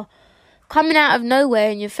cases that are coming out of nowhere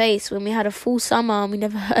in your face, when we had a full summer and we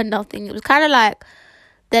never heard nothing. It was kind of like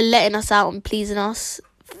they're letting us out and pleasing us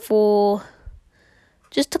for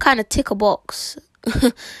just to kind of tick a box.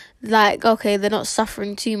 Like, okay, they're not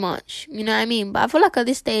suffering too much, you know what I mean? But I feel like at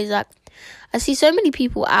this stage, like, I see so many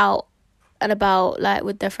people out and about, like,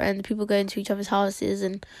 with their friends, people going to each other's houses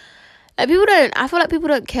and I feel like people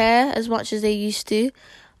don't care as much as they used to.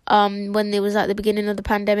 When it was at the beginning of the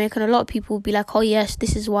pandemic, and a lot of people would be like, oh yes,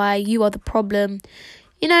 this is why you are the problem,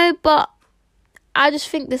 but I just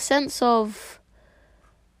think the sense of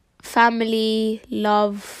family,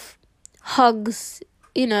 love, hugs,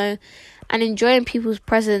 and enjoying people's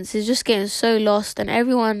presence is just getting so lost, and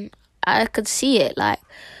everyone, I could see it, like,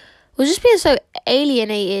 we're just being so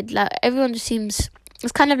alienated. Like, everyone just seems,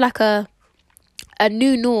 it's kind of like a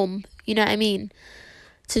new norm, you know what I mean?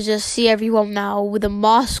 To just see everyone now with a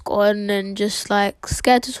mask on and just like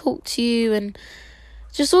scared to talk to you, and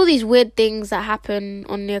just all these weird things that happen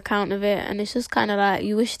on the account of it. And it's just kind of like,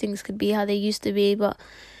 you wish things could be how they used to be, but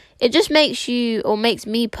it just makes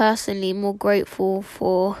me personally more grateful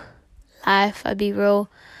for life. I'll be real,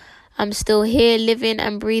 I'm still here, living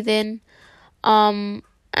and breathing. And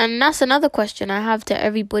that's another question I have to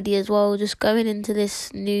everybody as well, just going into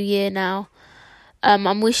this new year now.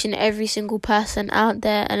 I'm wishing every single person out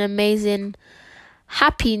there an amazing,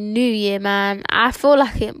 happy new year, man. I feel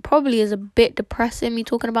like it probably is a bit depressing, me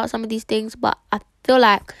talking about some of these things, but I feel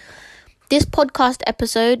like this podcast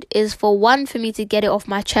episode is, for one, for me to get it off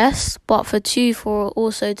my chest, but for two, for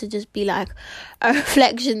also to just be like a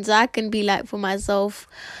reflection, so I can be like for myself,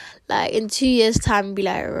 like in 2 years time, be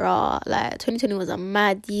like, raw, like 2020 was a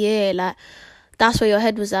mad year, like that's where your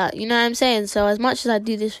head was at, you know what I'm saying? So as much as I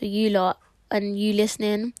do this for you lot and you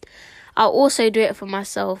listening, I'll also do it for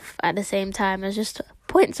myself at the same time, as just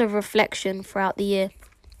points of reflection throughout the year.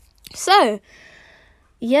 So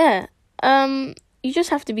yeah, you just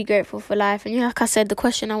have to be grateful for life. And like I said, the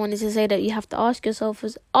question I wanted to say that you have to ask yourself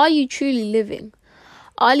is, are you truly living?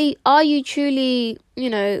 Are you truly,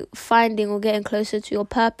 finding or getting closer to your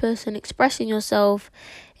purpose and expressing yourself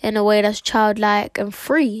in a way that's childlike and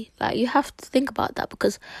free? Like, you have to think about that,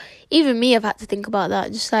 because even me, I've had to think about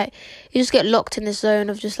that. Just like, you just get locked in this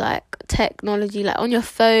zone of just like technology, like on your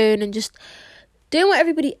phone, and just doing what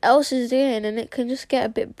everybody else is doing, and it can just get a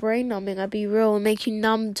bit brain numbing, I'll be real, and make you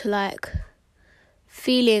numb to like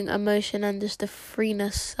feeling emotion and just the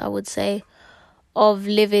freeness, I would say, of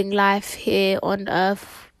living life here on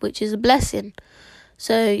earth, which is a blessing.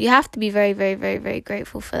 So you have to be very, very, very, very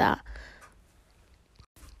grateful for that.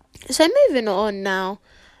 So moving on now,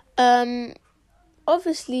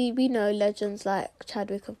 obviously we know legends like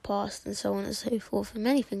Chadwick have passed and so on and so forth, and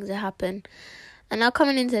many things have happened. And now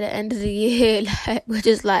coming into the end of the year, like, we're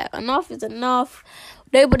just like, enough is enough.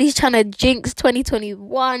 Nobody's trying to jinx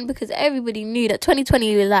 2021, because everybody knew that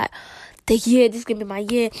 2020 was like the year, this is going to be my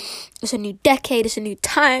year. It's a new decade, it's a new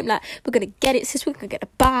time. Like, we're going to get it, sis. We're going to get a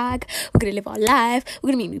bag. We're going to live our life. We're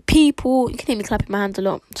going to meet new people. You can hear me clapping my hands a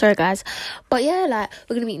lot. Sorry, guys. But yeah, like,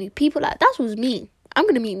 we're going to meet new people. Like, that was me. I'm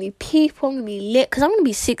going to meet new people. I'm going to be lit, because I'm going to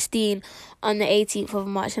be 16 on the 18th of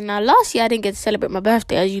March. And now last year, I didn't get to celebrate my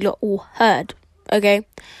birthday, as you lot all heard. Okay?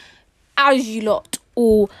 As you lot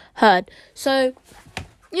all heard. So,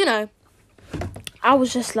 I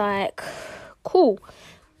was just like, cool.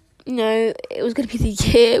 It was going to be the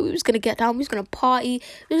year. We was going to get down. We was going to party.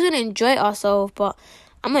 We was going to enjoy ourselves. But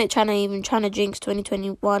I'm not trying to jinx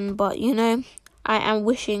 2021. But, I am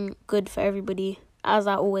wishing good for everybody, as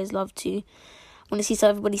I always love to. I want to see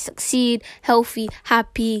everybody succeed, healthy,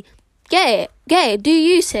 happy. Get it. Do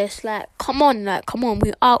you, sis? Like, come on.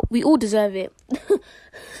 We all deserve it.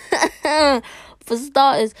 For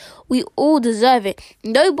starters, we all deserve it.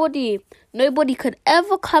 Nobody could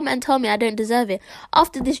ever come and tell me I don't deserve it.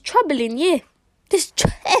 After this troubling year.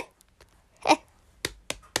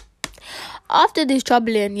 After this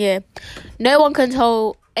troubling year, no one can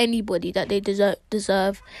tell anybody that they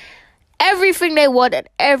deserve everything they want and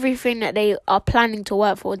everything that they are planning to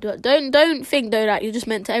work for. Don't think, though, that you're just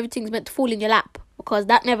everything's meant to fall in your lap, because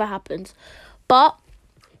that never happens. But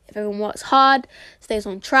if everyone works hard, stays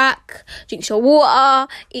on track, drinks your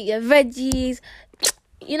water, eat your veggies,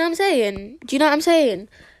 you know what I'm saying? Do you know what I'm saying?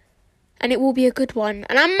 And it will be a good one.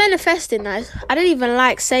 And I'm manifesting that. I don't even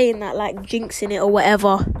like saying that, like jinxing it or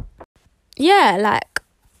whatever. Yeah, like,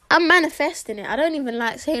 I'm manifesting it. I don't even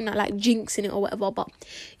like saying that, like jinxing it or whatever. But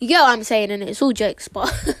you get what I'm saying, and it's all jokes.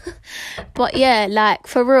 But yeah, like,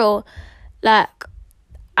 for real, like,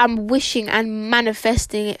 I'm wishing and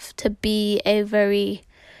manifesting it to be a very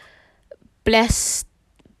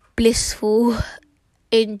blissful,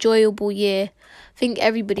 enjoyable year. I think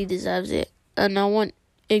everybody deserves it, and I want,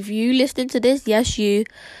 if you listen to this, yes, you,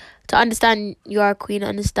 to understand you are a queen,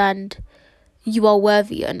 understand you are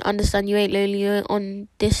worthy, and understand you ain't lonely on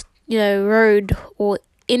this road or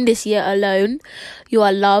in this year alone. You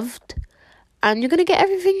are loved, and you're going to get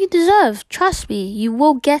everything you deserve. Trust me, you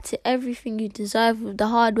will get it, everything you deserve with the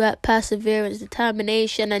hard work, perseverance,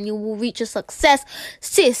 determination, and you will reach your success.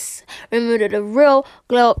 Sis, remember that the real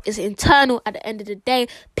glow up is internal at the end of the day,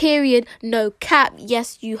 period, no cap.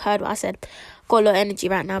 Yes, you heard what I said. Got a lot of energy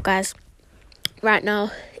right now, guys. Right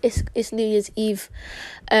now, it's New Year's Eve.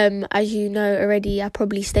 As you know already, I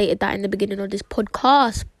probably stated that in the beginning of this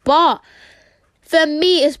podcast, but for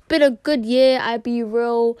me, it's been a good year. I'll be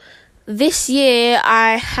real. This year,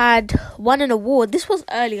 I had won an award. This was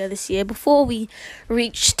earlier this year, before we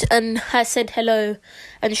reached and I said hello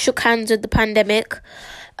and shook hands with the pandemic.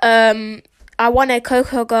 I won a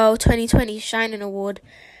Coco Girl 2020 Shining Award,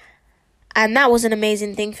 and that was an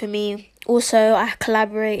amazing thing for me. Also, I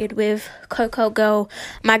collaborated with Coco Girl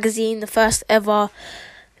magazine, the first ever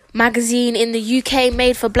magazine in the UK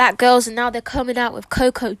made for black girls, and now they're coming out with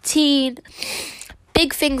Coco Teen.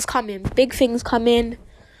 Big things coming.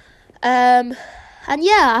 And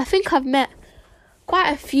yeah, I think I've met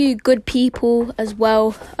quite a few good people as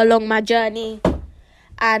well along my journey.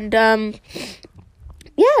 And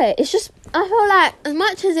yeah, it's just, I feel like as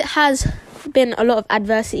much as it has been a lot of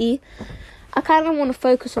adversity, I kind of want to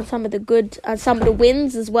focus on some of the good and some of the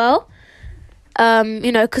wins as well.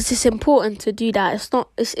 Because it's important to do that.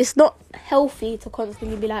 It's not healthy to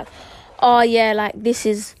constantly be like, oh yeah, like this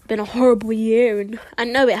has been a horrible year, and I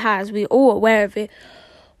know it has, we're all aware of it.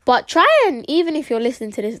 But try and, even if you're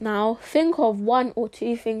listening to this now, think of 1 or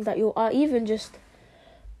 2 things that you are even just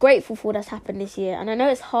grateful for that's happened this year. And I know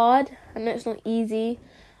it's hard. I know it's not easy.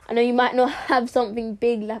 I know you might not have something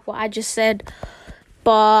big like what I just said.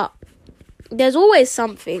 But there's always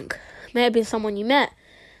something. Maybe someone you met.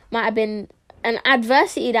 Might have been an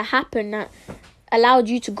adversity that happened that allowed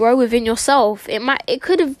you to grow within yourself. It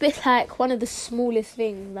could have been like one of the smallest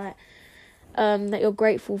things like that you're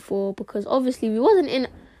grateful for. Because obviously we wasn't in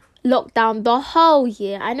lockdown the whole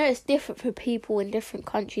year. I know it's different for people in different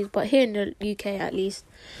countries, but here in the UK at least,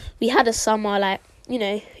 we had a summer, like, you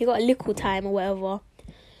got a little time or whatever.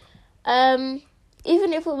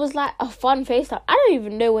 Even if it was like a fun FaceTime, I don't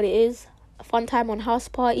even know what it is. A fun time on house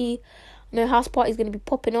party. I know house party's going to be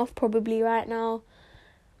popping off probably right now.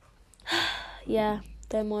 Yeah,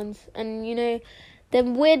 them ones. And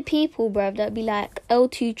them weird people, bruv, that be like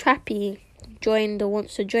L2 Trappy joined or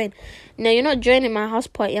wants to join. No, you're not joining my house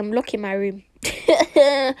party. I'm locking my room.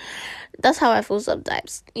 That's how I feel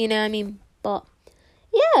sometimes. You know what I mean? But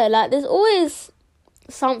yeah, like there's always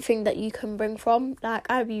something that you can bring from. Like,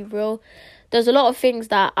 I'll be real. There's a lot of things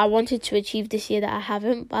that I wanted to achieve this year that I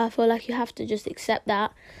haven't. But I feel like you have to just accept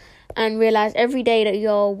that and realize every day that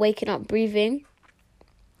you're waking up breathing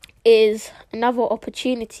is another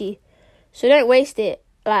opportunity. So don't waste it.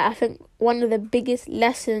 Like, I think one of the biggest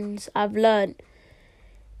lessons I've learned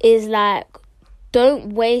is like,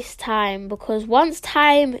 don't waste time, because once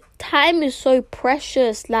time is so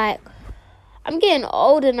precious. Like, I'm getting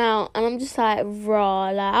older now and I'm just like,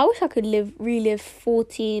 raw, like I wish I could relive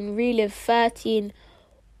 14, relive 13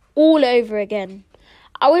 all over again.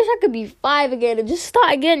 I wish I could be 5 again and just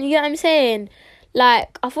start again, you get what I'm saying?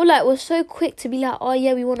 Like, I feel like we're so quick to be like, oh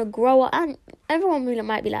yeah, we want to grow up, and everyone really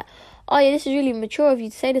might be like, oh yeah, this is really mature of you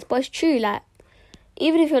to say this, but it's true. Like,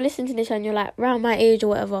 even if you're listening to this and you're like around my age or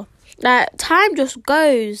whatever, like, time just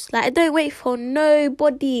goes. Like, it don't wait for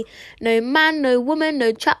nobody, no man, no woman,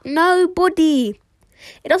 no chap, nobody.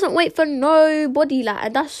 It doesn't wait for nobody. Like,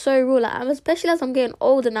 and that's so real. Like, especially as I'm getting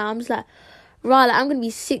older now, I'm just like, right, like, I'm gonna be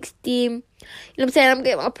 16. You know what I'm saying? I'm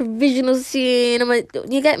getting my provisional soon.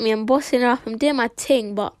 You get me? I'm bossing up. I'm doing my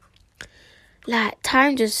thing, but like,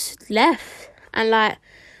 time just left. And like,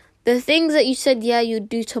 the things that you said, yeah, you'd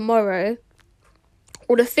do tomorrow,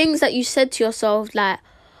 or the things that you said to yourself, like,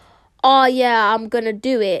 oh yeah, I'm gonna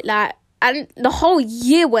do it, like, and the whole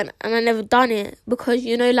year went and I never done it, because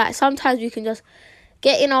like, sometimes we can just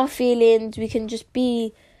get in our feelings, we can just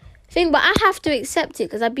be but I have to accept it,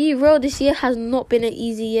 because I be real, this year has not been an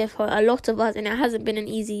easy year for a lot of us, and it hasn't been an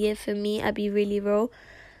easy year for me. I be really real.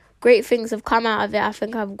 Great things have come out of it. I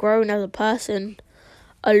think I've grown as a person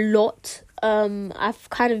a lot. I've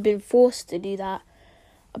kind of been forced to do that.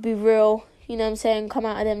 I'll be real, you know what I'm saying, come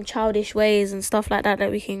out of them childish ways and stuff like that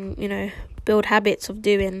we can, build habits of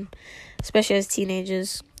doing, especially as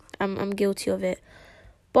teenagers. I'm guilty of it.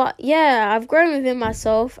 But yeah, I've grown within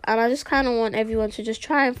myself, and I just kind of want everyone to just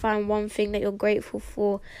try and find one thing that you're grateful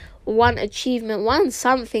for, one achievement, one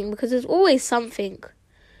something, because there's always something.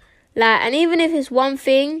 Like, and even if it's one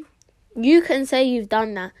thing, you can say you've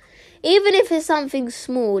done that. Even if it's something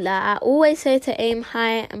small, like, I always say to aim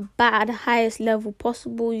high and bat at the highest level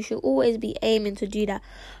possible. You should always be aiming to do that.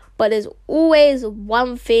 But there's always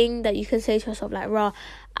one thing that you can say to yourself, like, rah,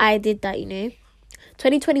 I did that,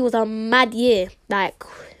 2020 was a mad year. Like,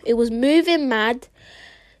 it was moving mad.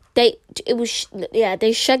 They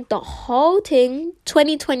shagged the whole thing.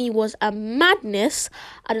 2020 was a madness.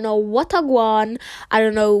 I don't know what I want. I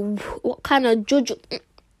don't know what kind of judge.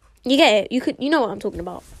 You get it? You know what I'm talking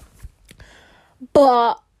about.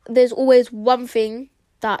 But there's always one thing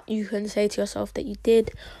that you can say to yourself that you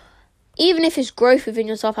did. Even if it's growth within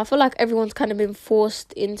yourself, I feel like everyone's kind of been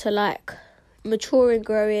forced into like maturing,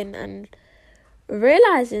 growing, and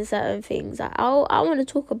realizing certain things. Like, I want to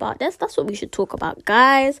talk about this. That's what we should talk about,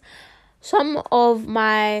 guys. Some of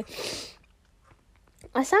my,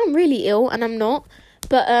 I sound really ill and I'm not,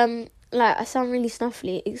 but I sound really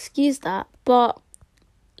snuffly. Excuse that. But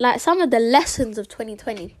like, some of the lessons of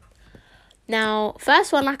 2020. Now,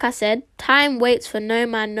 first one, like I said, time waits for no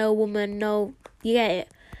man, no woman, no, you get it.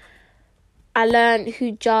 I learned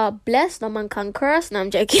who Jah bless, no man can curse. No,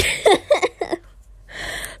 I'm joking.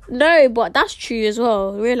 No, but that's true as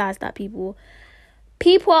well. Realize that people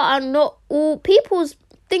are not all. People's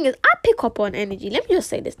thing is, I pick up on energy. Let me just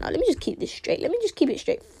say this now. Let me just keep this straight. Let me just keep it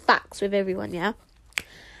straight. Facts with everyone, yeah?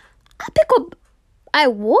 I pick up.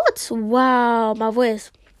 Wow, my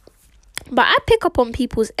voice. But I pick up on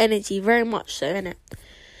people's energy very much so, innit?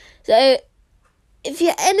 So, if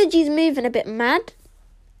your energy's moving a bit mad,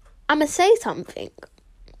 I'ma say something.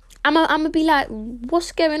 I'ma be like,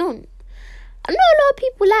 what's going on? I know a lot of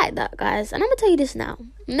people like that, guys. And I'm going to tell you this now.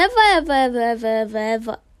 Never, ever, ever, ever, ever,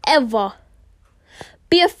 ever, ever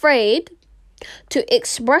be afraid to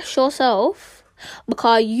express yourself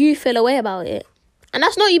because you feel a way about it. And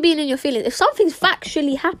that's not you being in your feelings. If something's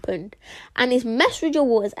factually happened and it's messed with your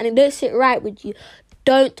waters and it don't sit right with you,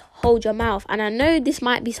 don't hold your mouth. And I know this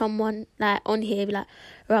might be someone like on here be like,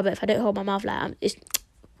 Robert, if I don't hold my mouth, like it's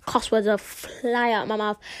cuss words will fly out my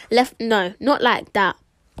mouth. No, not like that.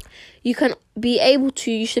 You should be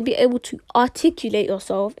able to articulate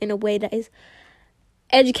yourself in a way that is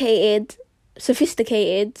educated,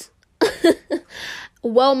 sophisticated,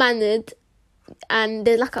 well-mannered. And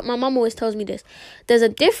there's like, my mum always tells me this, there's a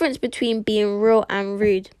difference between being real and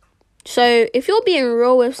rude. So if you're being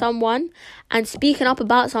real with someone and speaking up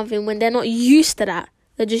about something when they're not used to that,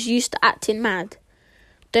 they're just used to acting mad,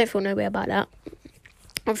 don't feel no way about that.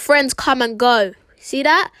 And friends come and go. See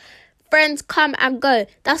that? Friends come and go.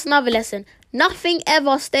 That's another lesson. Nothing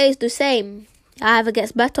ever stays the same. It either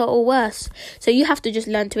gets better or worse. So you have to just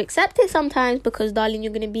learn to accept it sometimes, because, darling,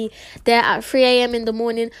 you're going to be there at 3 a.m. in the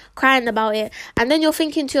morning crying about it. And then you're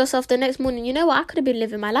thinking to yourself the next morning, you know what? I could have been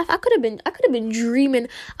living my life. I could have been dreaming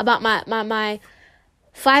about my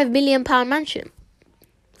 £5 million mansion.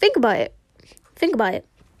 Think about it.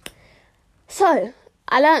 So,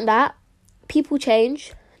 I learned that people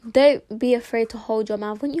change. Don't be afraid to hold your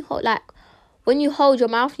mouth. When you hold your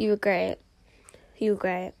mouth, you regret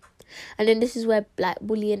it. And then this is where like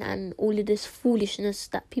bullying and all of this foolishness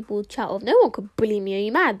that people chat of. No one could bully me. Are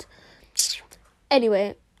you mad?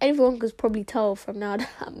 Anyway, everyone could probably tell from now that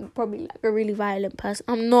I'm probably like a really violent person.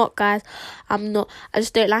 I'm not, guys. I'm not. I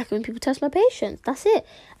just don't like it when people test my patience. That's it.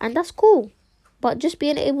 And that's cool. But just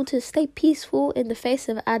being able to stay peaceful in the face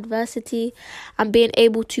of adversity and being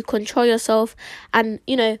able to control yourself and,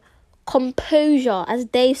 composure, as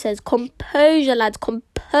Dave says, composure, lads,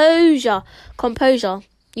 composure.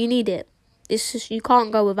 You need it. It's just, you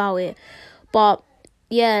can't go without it. But,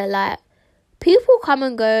 yeah, like, people come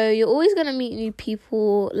and go. You're always going to meet new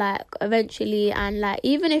people, like, eventually. And, like,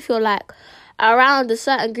 even if you're, like, around a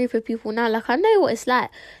certain group of people now, like, I know what it's like.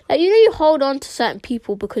 Like, you hold on to certain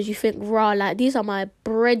people because you think, rah, like, these are my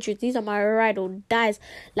brethren, these are my ride or dies.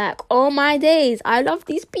 Like, all my days, I love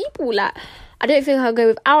these people. Like, I don't think I'll go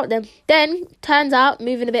without them. Then, turns out,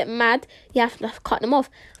 moving a bit mad, you have to cut them off.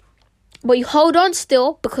 But you hold on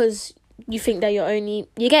still because you think that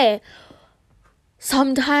you get it.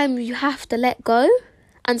 Sometimes you have to let go.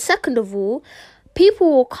 And second of all,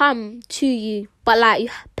 people will come to you, but like,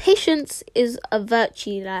 patience is a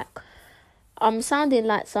virtue. Like, I'm sounding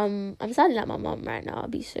like my mum right now, I'll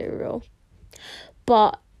be so real.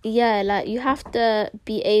 But yeah, like, you have to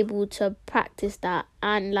be able to practice that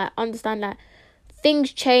and like understand like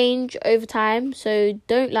things change over time. So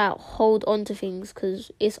don't like hold on to things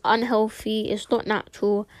because it's unhealthy, it's not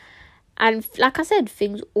natural. And like I said,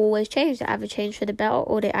 things always change. They either change for the better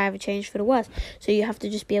or they either change for the worse. So you have to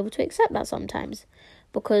just be able to accept that sometimes.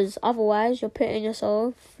 Because otherwise, you're putting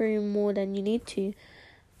yourself through more than you need to.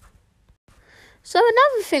 So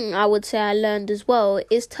another thing I would say I learned as well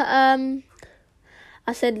is to,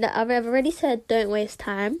 I said that I've already said, don't waste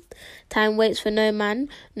time. Time waits for no man,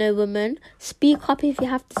 no woman. Speak up if you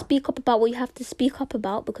have to speak up about what you have to speak up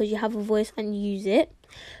about because you have a voice and use it.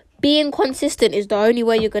 being consistent is the only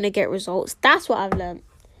way you're going to get results. That's what I've learned.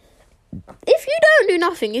 If you don't do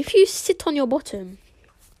nothing, if you sit on your bottom,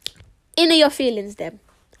 inner your feelings then,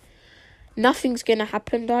 nothing's going to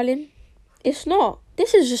happen, darling. It's not.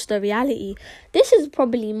 This is just the reality. This is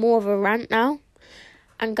probably more of a rant now.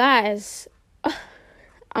 And guys,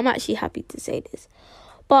 I'm actually happy to say this.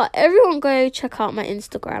 But everyone go check out my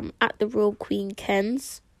Instagram at The Real Queen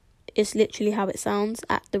Kens. It's literally how it sounds,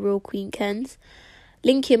 at The Real Queen Kens.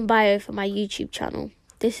 Link in bio for my YouTube channel.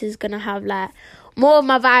 This is going to have like more of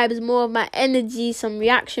my vibes, more of my energy, some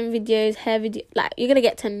reaction videos, hair video. Like, you're going to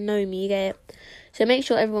get to know me, you get it? So make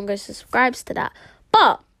sure everyone goes subscribes to that.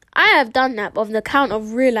 But I have done that on the account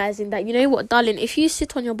of realising that, you know what, darling, if you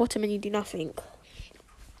sit on your bottom and you do nothing,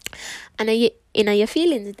 and are you inner your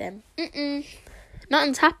feelings then,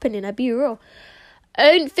 nothing's happening. I be real.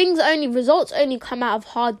 Results only come out of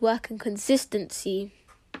hard work and consistency.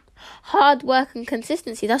 Hard work and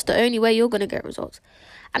consistency. That's the only way you're gonna get results.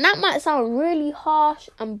 And that might sound really harsh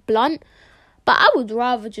and blunt, but I would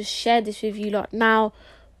rather just share this with you lot now,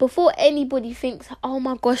 before anybody thinks, oh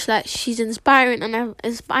my gosh, like, she's inspiring, and I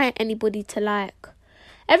inspire anybody to, like,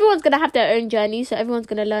 everyone's going to have their own journey, so everyone's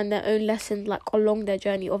going to learn their own lessons, like, along their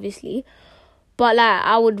journey, obviously. But, like,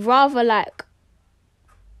 I would rather, like,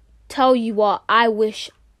 tell you what I wish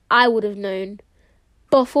I would have known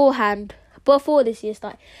beforehand, before this year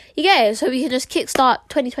started. You get it? So we can just kickstart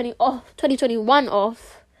 2021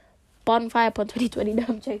 off. Bonfire upon 2020. No,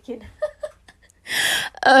 I'm joking.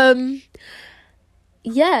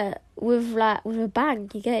 Yeah, with a bang,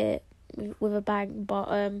 you get it? With a bang. But,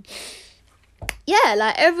 yeah,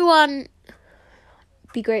 like, everyone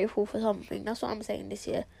be grateful for something. That's what I'm saying this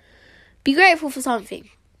year. Be grateful for something.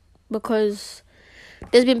 Because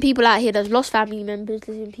there's been people out here that's lost family members.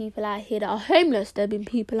 There's been people out here that are homeless. There's been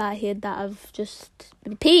people out here that have just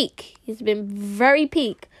been peak. It's been very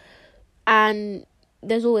peak. And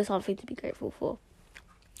there's always something to be grateful for.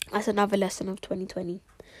 That's another lesson of 2020.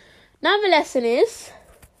 Another lesson is,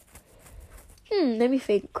 let me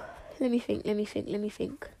think.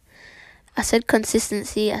 I said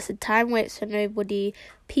consistency. I said time waits for nobody.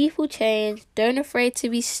 People change. Don't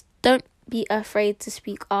be afraid to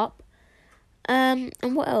speak up. And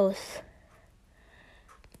what else?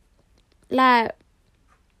 Like,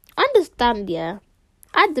 understand, yeah,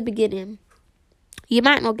 at the beginning, you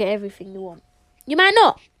might not get everything you want. You might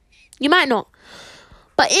not.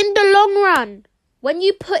 But in the long run, when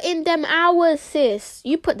you put in them hours, sis,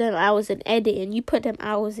 you put them hours in editing, you put them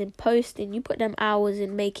hours in posting, you put them hours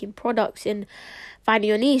in making products, in finding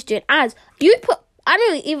your niche, doing ads. I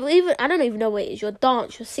don't even know what it is, your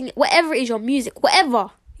dance, your singing, whatever it is, your music,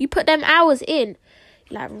 whatever. You put them hours in.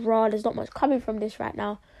 You're like, raw, there's not much coming from this right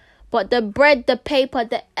now. But the bread, the paper,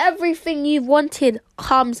 everything you've wanted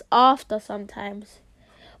comes after sometimes.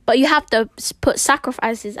 But you have to put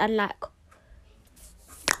sacrifices and, like,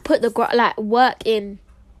 put the work in,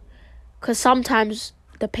 because sometimes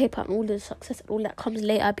the paper and all the success and all that comes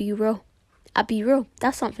later. I be real.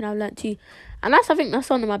 That's something I've learned too, and I think that's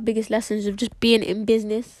one of my biggest lessons of just being in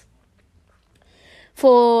business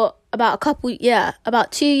for about 2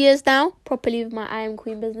 years now, properly, with my I Am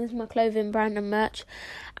Queen business, my clothing brand and merch.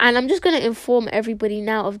 And I'm just going to inform everybody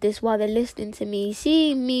now of this while they're listening to me.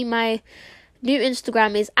 See me, my new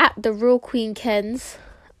Instagram is at The Real Queen Kens.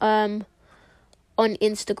 On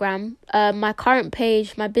Instagram. My current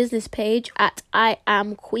page, my business page, at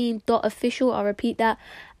iamqueen.official. I'll repeat that,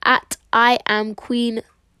 at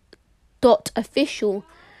iamqueen.official,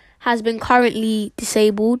 has been currently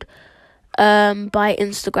disabled by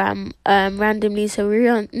Instagram randomly, so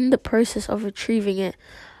we're in the process of retrieving it.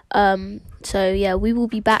 So yeah, we will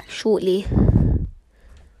be back shortly.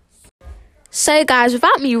 So guys,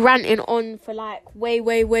 without me ranting on for like way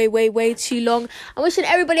too long, I'm wishing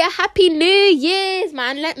everybody a happy New Year's,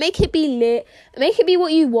 man. Make it be lit, make it be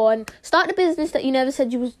what you want. Start the business that you never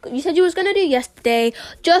said you was gonna do yesterday.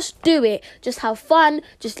 Just do it. Just have fun.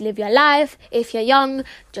 Just live your life. If you're young,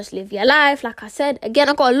 just live your life. Like I said, again,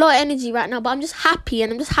 I've got a lot of energy right now, but I'm just happy,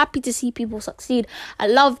 and I'm just happy to see people succeed. I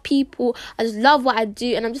love people. I just love what I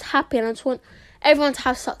do, and I'm just happy, and I just want everyone to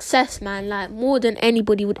have success, man, like, more than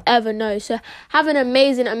anybody would ever know. So have an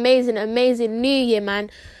amazing New Year, man.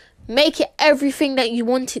 Make it everything that you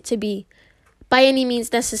want it to be, by any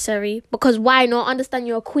means necessary, because why not? Understand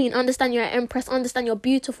you're a queen, understand you're an empress, understand you're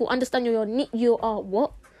beautiful, understand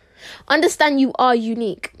understand you are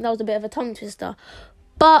unique. That was a bit of a tongue twister.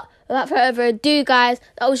 But without further ado, guys,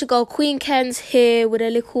 that was your girl Queen Kens here with a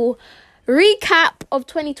little recap of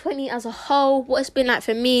 2020 as a whole, what it's been like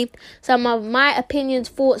for me, some of my opinions,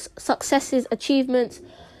 thoughts, successes, achievements,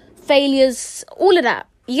 failures, all of that.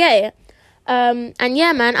 Yeah. And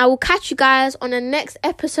yeah, man, I will catch you guys on the next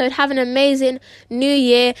episode. Have an amazing new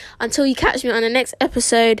year until you catch me on the next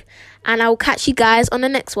episode. And I will catch you guys on the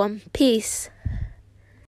next one. Peace.